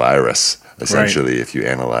being a virus, essentially, if you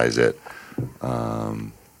analyze it.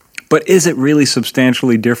 But is it really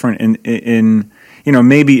substantially different in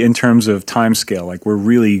maybe in terms of time scale? Like we're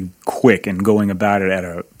really quick in going about it at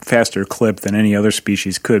a faster clip than any other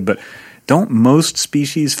species could. But don't most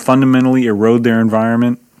species fundamentally erode their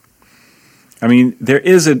environment? There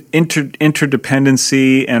is an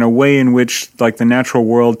interdependency and a way in which like the natural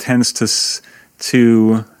world tends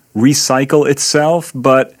to recycle itself,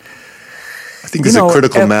 but I think there's a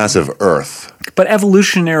critical mass of Earth. But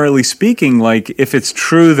evolutionarily speaking, like if it's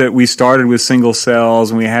true that we started with single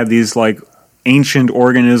cells and we had these like ancient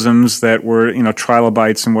organisms that were,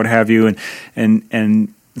 trilobites and what have you,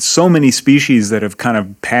 and so many species that have kind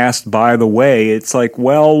of passed by the way, it's like,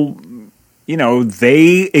 well,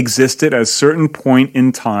 they existed at a certain point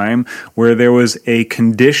in time where there was a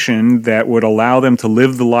condition that would allow them to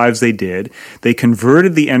live the lives they did. They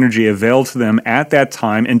converted the energy available to them at that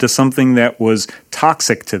time into something that was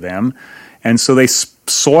toxic to them. And so they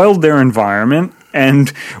soiled their environment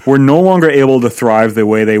and were no longer able to thrive the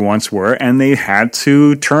way they once were, and they had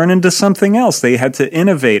to turn into something else. They had to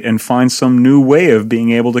innovate and find some new way of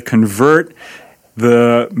being able to convert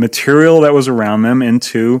the material that was around them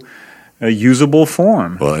into a usable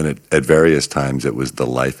form. Well, and at various times it was the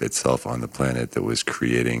life itself on the planet that was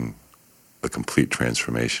creating a complete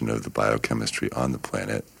transformation of the biochemistry on the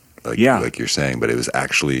planet, like you're saying. But it was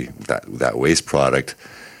actually that waste product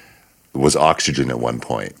was oxygen at one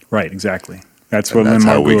point. Right, exactly. That's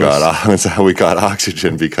how we got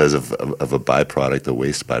oxygen because of a byproduct, a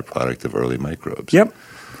waste byproduct of early microbes. Yep.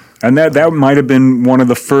 And that might have been one of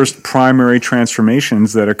the first primary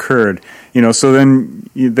transformations that occurred. So then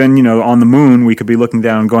on the moon we could be looking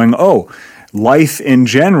down and going, oh, life in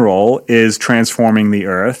general is transforming the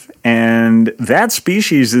Earth, and that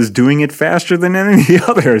species is doing it faster than any of the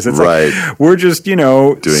others. It's Right. like we're just, doing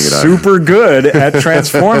it super good at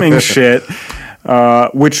transforming shit,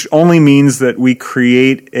 which only means that we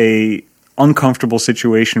create a uncomfortable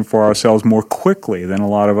situation for ourselves more quickly than a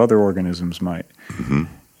lot of other organisms might.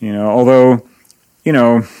 Mm-hmm. Although,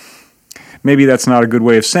 maybe that's not a good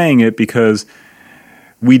way of saying it, because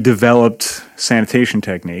we developed sanitation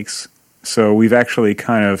techniques. So we've actually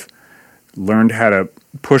kind of learned how to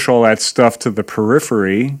push all that stuff to the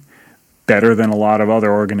periphery better than a lot of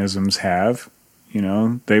other organisms have.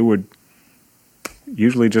 They would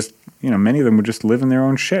usually just, many of them would just live in their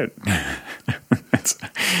own shit.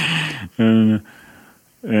 And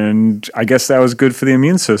I guess that was good for the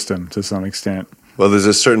immune system to some extent. Well, there's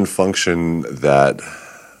a certain function that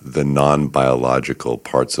the non-biological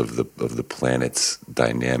parts of the planet's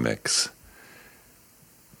dynamics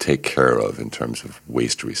take care of in terms of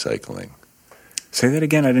waste recycling. Say that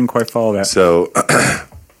again. I didn't quite follow that. So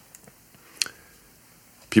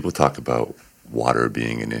people talk about water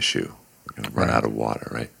being an issue. We're going to run out of water,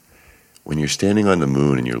 right? When you're standing on the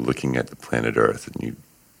moon and you're looking at the planet Earth and you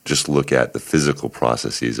just look at the physical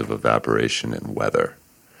processes of evaporation and weather,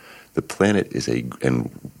 the planet is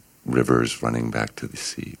and rivers running back to the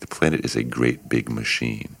sea, the planet is a great big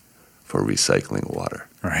machine for recycling water.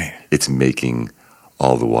 Right. It's making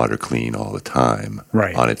all the water clean all the time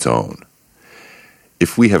on its own.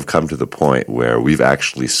 If we have come to the point where we've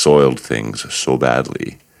actually soiled things so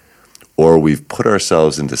badly, or we've put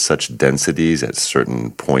ourselves into such densities at certain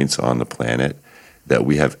points on the planet that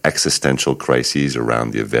we have existential crises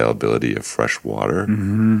around the availability of fresh water,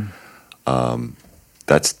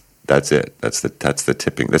 that's it. That's the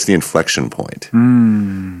tipping. That's the inflection point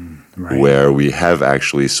where we have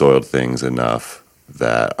actually soiled things enough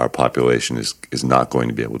that our population is not going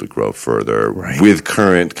to be able to grow further with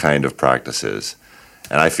current kind of practices.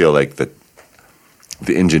 And I feel like the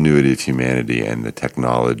ingenuity of humanity and the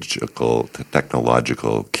technological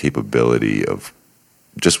capability of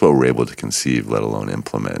just what we're able to conceive, let alone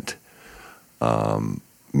implement,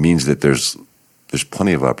 means that there's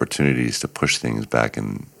plenty of opportunities to push things back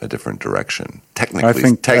in a different direction.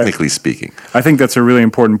 Technically speaking, I think that's a really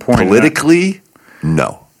important point. Politically,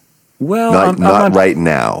 no. Well, not right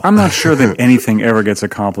now. I'm not sure that anything ever gets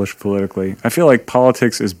accomplished politically. I feel like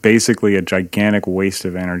politics is basically a gigantic waste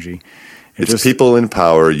of energy. It's people in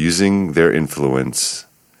power using their influence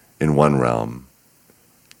in one realm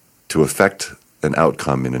to affect an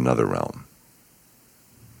outcome in another realm.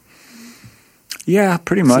 Yeah,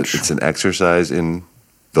 pretty much. It's an exercise in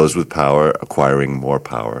those with power acquiring more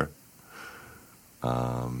power.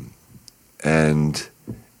 And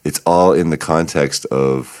it's all in the context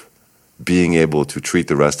of being able to treat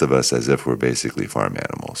the rest of us as if we're basically farm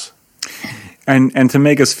animals. And to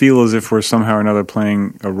make us feel as if we're somehow or another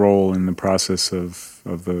playing a role in the process of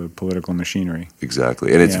the political machinery.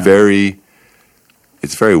 Exactly. And it's very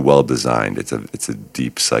well designed. It's a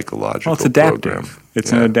deep psychological it's adaptive. program.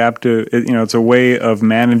 It's an adaptive, it's a way of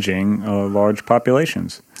managing large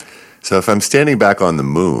populations. So if I'm standing back on the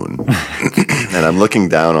moon and I'm looking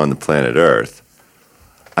down on the planet Earth,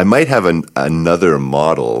 I might have another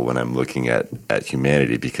model when I'm looking at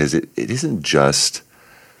humanity, because it isn't just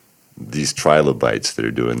these trilobites that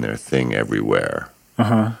are doing their thing everywhere.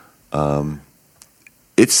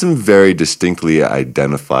 It's some very distinctly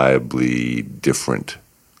identifiably different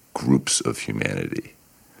groups of humanity.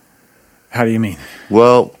 How do you mean?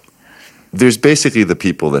 Well, there's basically the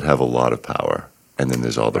people that have a lot of power, and then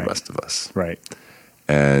there's all the rest of us. Right.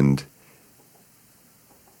 And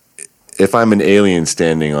if I'm an alien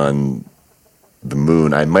standing on the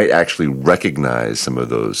moon, I might actually recognize some of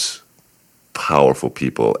those powerful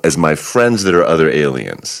people as my friends that are other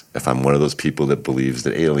aliens, if I'm one of those people that believes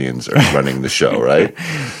that aliens are running the show, right?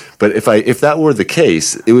 But if that were the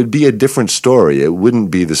case, it would be a different story. It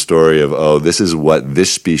wouldn't be the story of, oh, this is what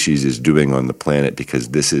this species is doing on the planet because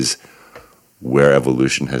this is where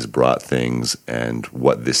evolution has brought things and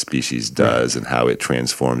what this species does and how it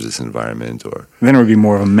transforms this environment. Or then it would be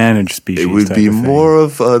more of a managed species. It would be more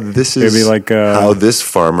of this is be like, how this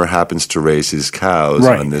farmer happens to raise his cows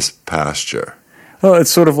on this pasture. Well,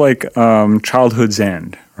 it's sort of like Childhood's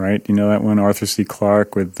End, right? You know that one, Arthur C.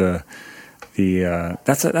 Clarke with that's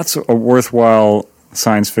a worthwhile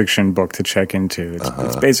science fiction book to check into.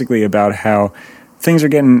 It's basically about how things are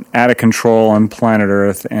getting out of control on planet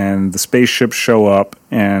Earth, and the spaceships show up,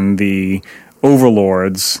 and the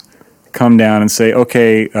overlords come down and say,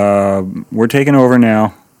 okay, we're taking over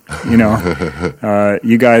now. You know,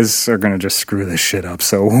 you guys are going to just screw this shit up.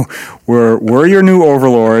 So we're your new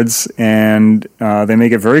overlords, and they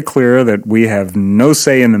make it very clear that we have no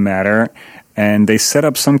say in the matter. And they set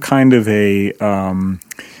up some kind of a,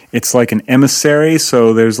 it's like an emissary.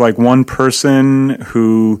 So there's like one person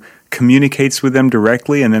who communicates with them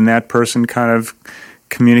directly, and then that person kind of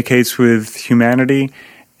communicates with humanity.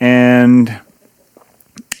 And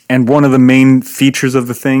one of the main features of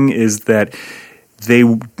the thing is that they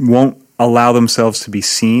won't allow themselves to be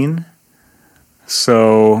seen.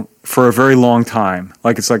 So for a very long time,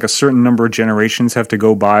 like it's like a certain number of generations have to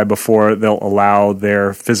go by before they'll allow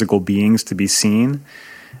their physical beings to be seen.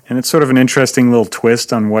 And it's sort of an interesting little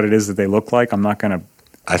twist on what it is that they look like. I'm not going to.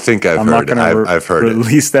 I think I've heard it. I've heard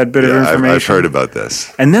release that bit of information. I've heard about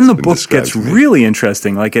this. And then the book gets really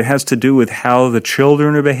interesting. Like it has to do with how the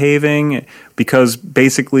children are behaving, because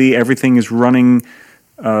basically everything is running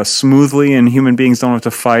smoothly, and human beings don't have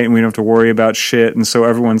to fight, and we don't have to worry about shit. And so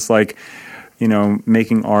everyone's like, you know,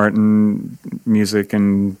 making art and music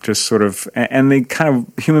and just sort of, and they kind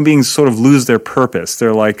of, human beings sort of lose their purpose.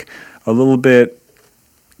 They're like a little bit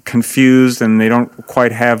confused, and they don't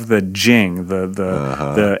quite have the jing,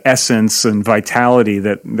 the essence and vitality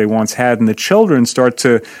that they once had. And the children start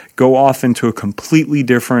to go off into a completely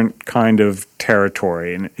different kind of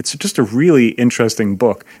territory. And it's just a really interesting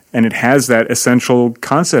book. And it has that essential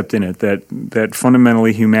concept in it that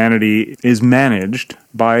fundamentally humanity is managed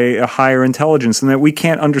by a higher intelligence, and that we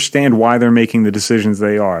can't understand why they're making the decisions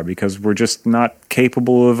they are, because we're just not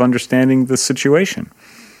capable of understanding the situation.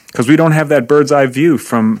 Because we don't have that bird's eye view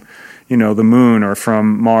from, you know, the moon or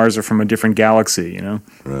from Mars or from a different galaxy, you know?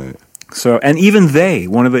 Right. So, and even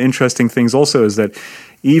one of the interesting things also is that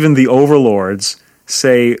even the overlords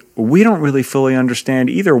say, we don't really fully understand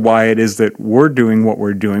either why it is that we're doing what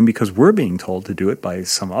we're doing, because we're being told to do it by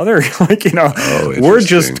some other, like, you know, we're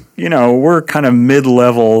just, you know, we're kind of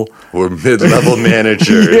mid-level. We're mid-level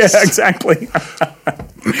managers. Yeah, exactly.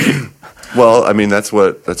 Well, I mean, that's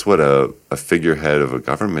what a figurehead of a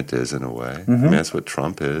government is in a way. Mm-hmm. I mean, that's what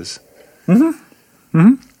Trump is. Mm-hmm.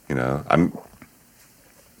 Mm-hmm. You know, I'm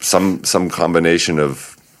some combination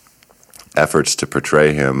of efforts to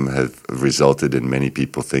portray him have resulted in many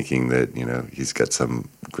people thinking that, you know, he's got some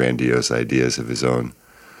grandiose ideas of his own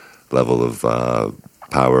level of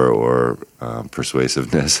power or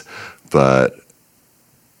persuasiveness, but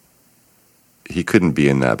he couldn't be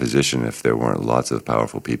in that position if there weren't lots of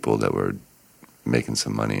powerful people that were making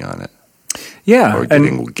some money on it. Yeah. Or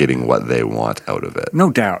getting what they want out of it.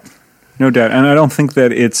 No doubt. No doubt. And I don't think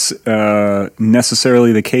that it's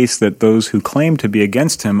necessarily the case that those who claim to be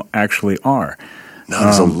against him actually are. No,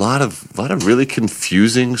 there's a lot of really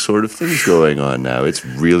confusing sort of things going on now. It's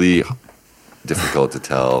really difficult to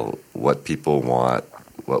tell what people want,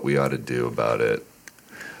 what we ought to do about it.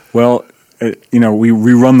 Well, you know, we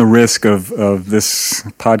run the risk of this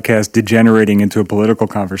podcast degenerating into a political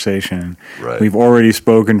conversation. Right. We've already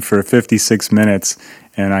spoken for 56 minutes,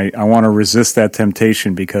 and I want to resist that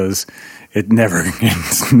temptation because it's never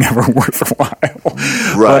worthwhile.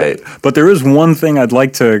 Right. But there is one thing I'd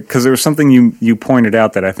like to, because there was something you pointed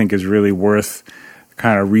out that I think is really worth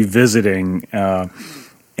kind of revisiting.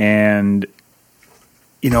 And,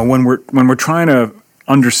 you know, when we're trying to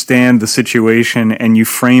understand the situation and you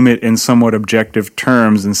frame it in somewhat objective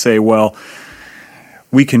terms and say, well,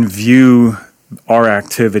 we can view our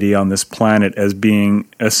activity on this planet as being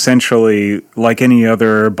essentially like any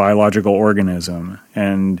other biological organism.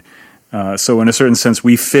 And so in a certain sense,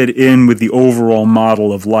 we fit in with the overall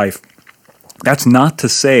model of life. That's not to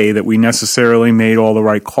say that we necessarily made all the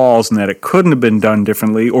right calls and that it couldn't have been done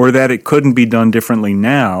differently or that it couldn't be done differently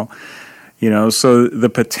now. You know, so the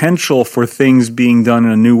potential for things being done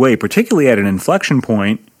in a new way, particularly at an inflection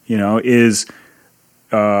point, you know, is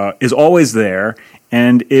always there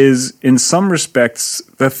and is in some respects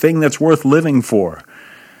the thing that's worth living for.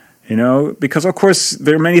 You know, because of course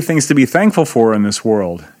there are many things to be thankful for in this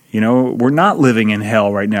world. You know, we're not living in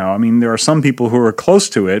hell right now. I mean, there are some people who are close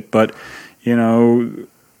to it, but you know,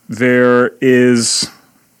 there is.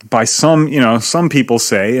 By some people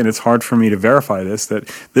say, and it's hard for me to verify this, that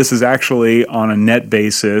this is actually, on a net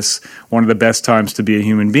basis, one of the best times to be a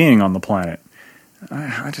human being on the planet.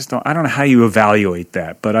 I don't know how you evaluate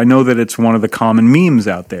that, but I know that it's one of the common memes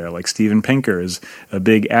out there. Like Steven Pinker is a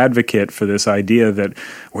big advocate for this idea that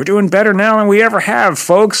we're doing better now than we ever have,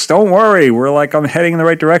 folks. Don't worry, we're like heading in the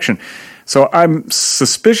right direction. So I'm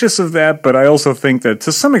suspicious of that, but I also think that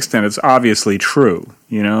to some extent it's obviously true.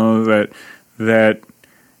 You know, that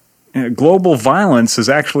global violence is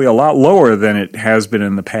actually a lot lower than it has been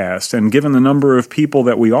in the past. And given the number of people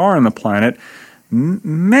that we are on the planet,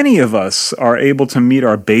 many of us are able to meet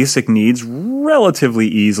our basic needs relatively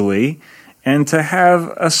easily and to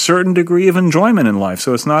have a certain degree of enjoyment in life.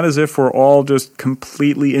 So it's not as if we're all just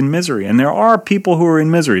completely in misery. And there are people who are in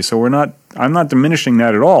misery, so I'm not diminishing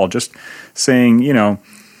that at all, just saying,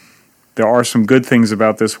 there are some good things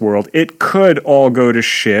about this world. It could all go to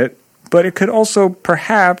shit, but it could also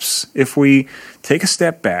perhaps, if we take a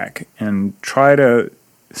step back and try to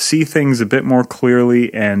see things a bit more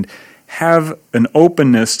clearly and have an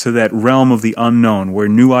openness to that realm of the unknown where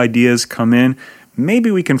new ideas come in,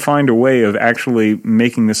 maybe we can find a way of actually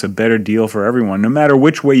making this a better deal for everyone, no matter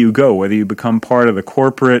which way you go, whether you become part of the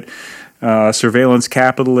corporate surveillance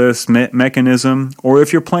capitalist mechanism, or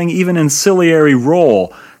if you're playing even an ancillary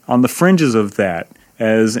role on the fringes of that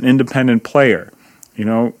as an independent player.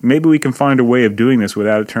 Maybe we can find a way of doing this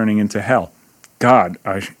without it turning into hell. God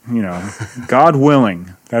willing,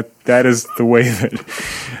 that is the way that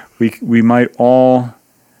we might all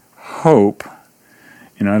hope.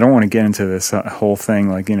 I don't want to get into this whole thing,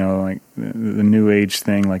 like the New Age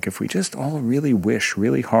thing, like if we just all really wish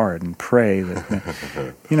really hard and pray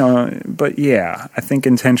that, but yeah, I think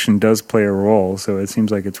intention does play a role, so it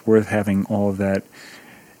seems like it's worth having all of that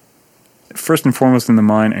first and foremost in the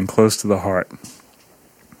mind and close to the heart.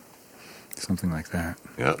 Something like that.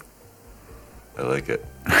 Yeah, I like it.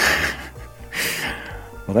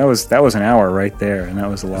 Well, that was an hour right there, and that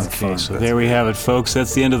was a lot of fun. So there we have it, folks.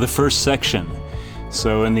 That's the end of the first section.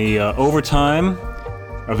 So in the overtime,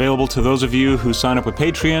 available to those of you who sign up with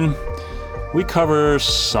Patreon, we cover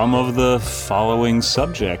some of the following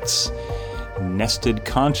subjects: nested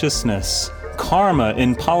consciousness, karma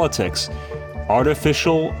in politics,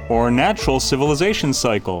 artificial or natural civilization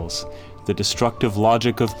cycles, the destructive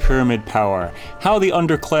logic of pyramid power, how the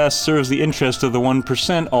underclass serves the interest of the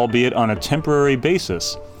 1%, albeit on a temporary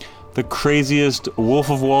basis, the craziest Wolf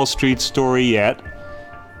of Wall Street story yet,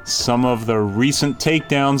 some of the recent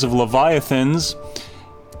takedowns of leviathans,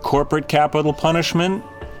 corporate capital punishment,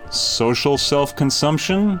 social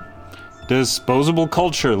self-consumption, disposable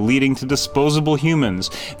culture leading to disposable humans,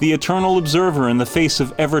 the eternal observer in the face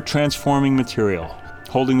of ever-transforming material,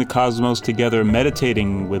 holding the cosmos together,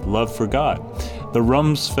 meditating with love for God, the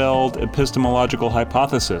Rumsfeld epistemological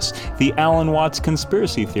hypothesis, the Alan Watts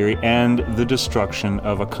conspiracy theory, and the destruction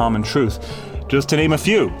of a common truth, just to name a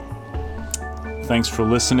few. Thanks for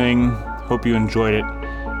listening. Hope you enjoyed it.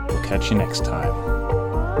 We'll catch you next time.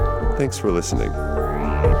 Thanks for listening.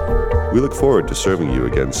 We look forward to serving you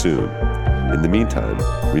again soon. In the meantime,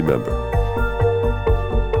 remember,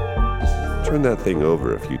 turn that thing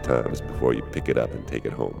over a few times before you pick it up and take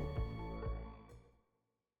it home.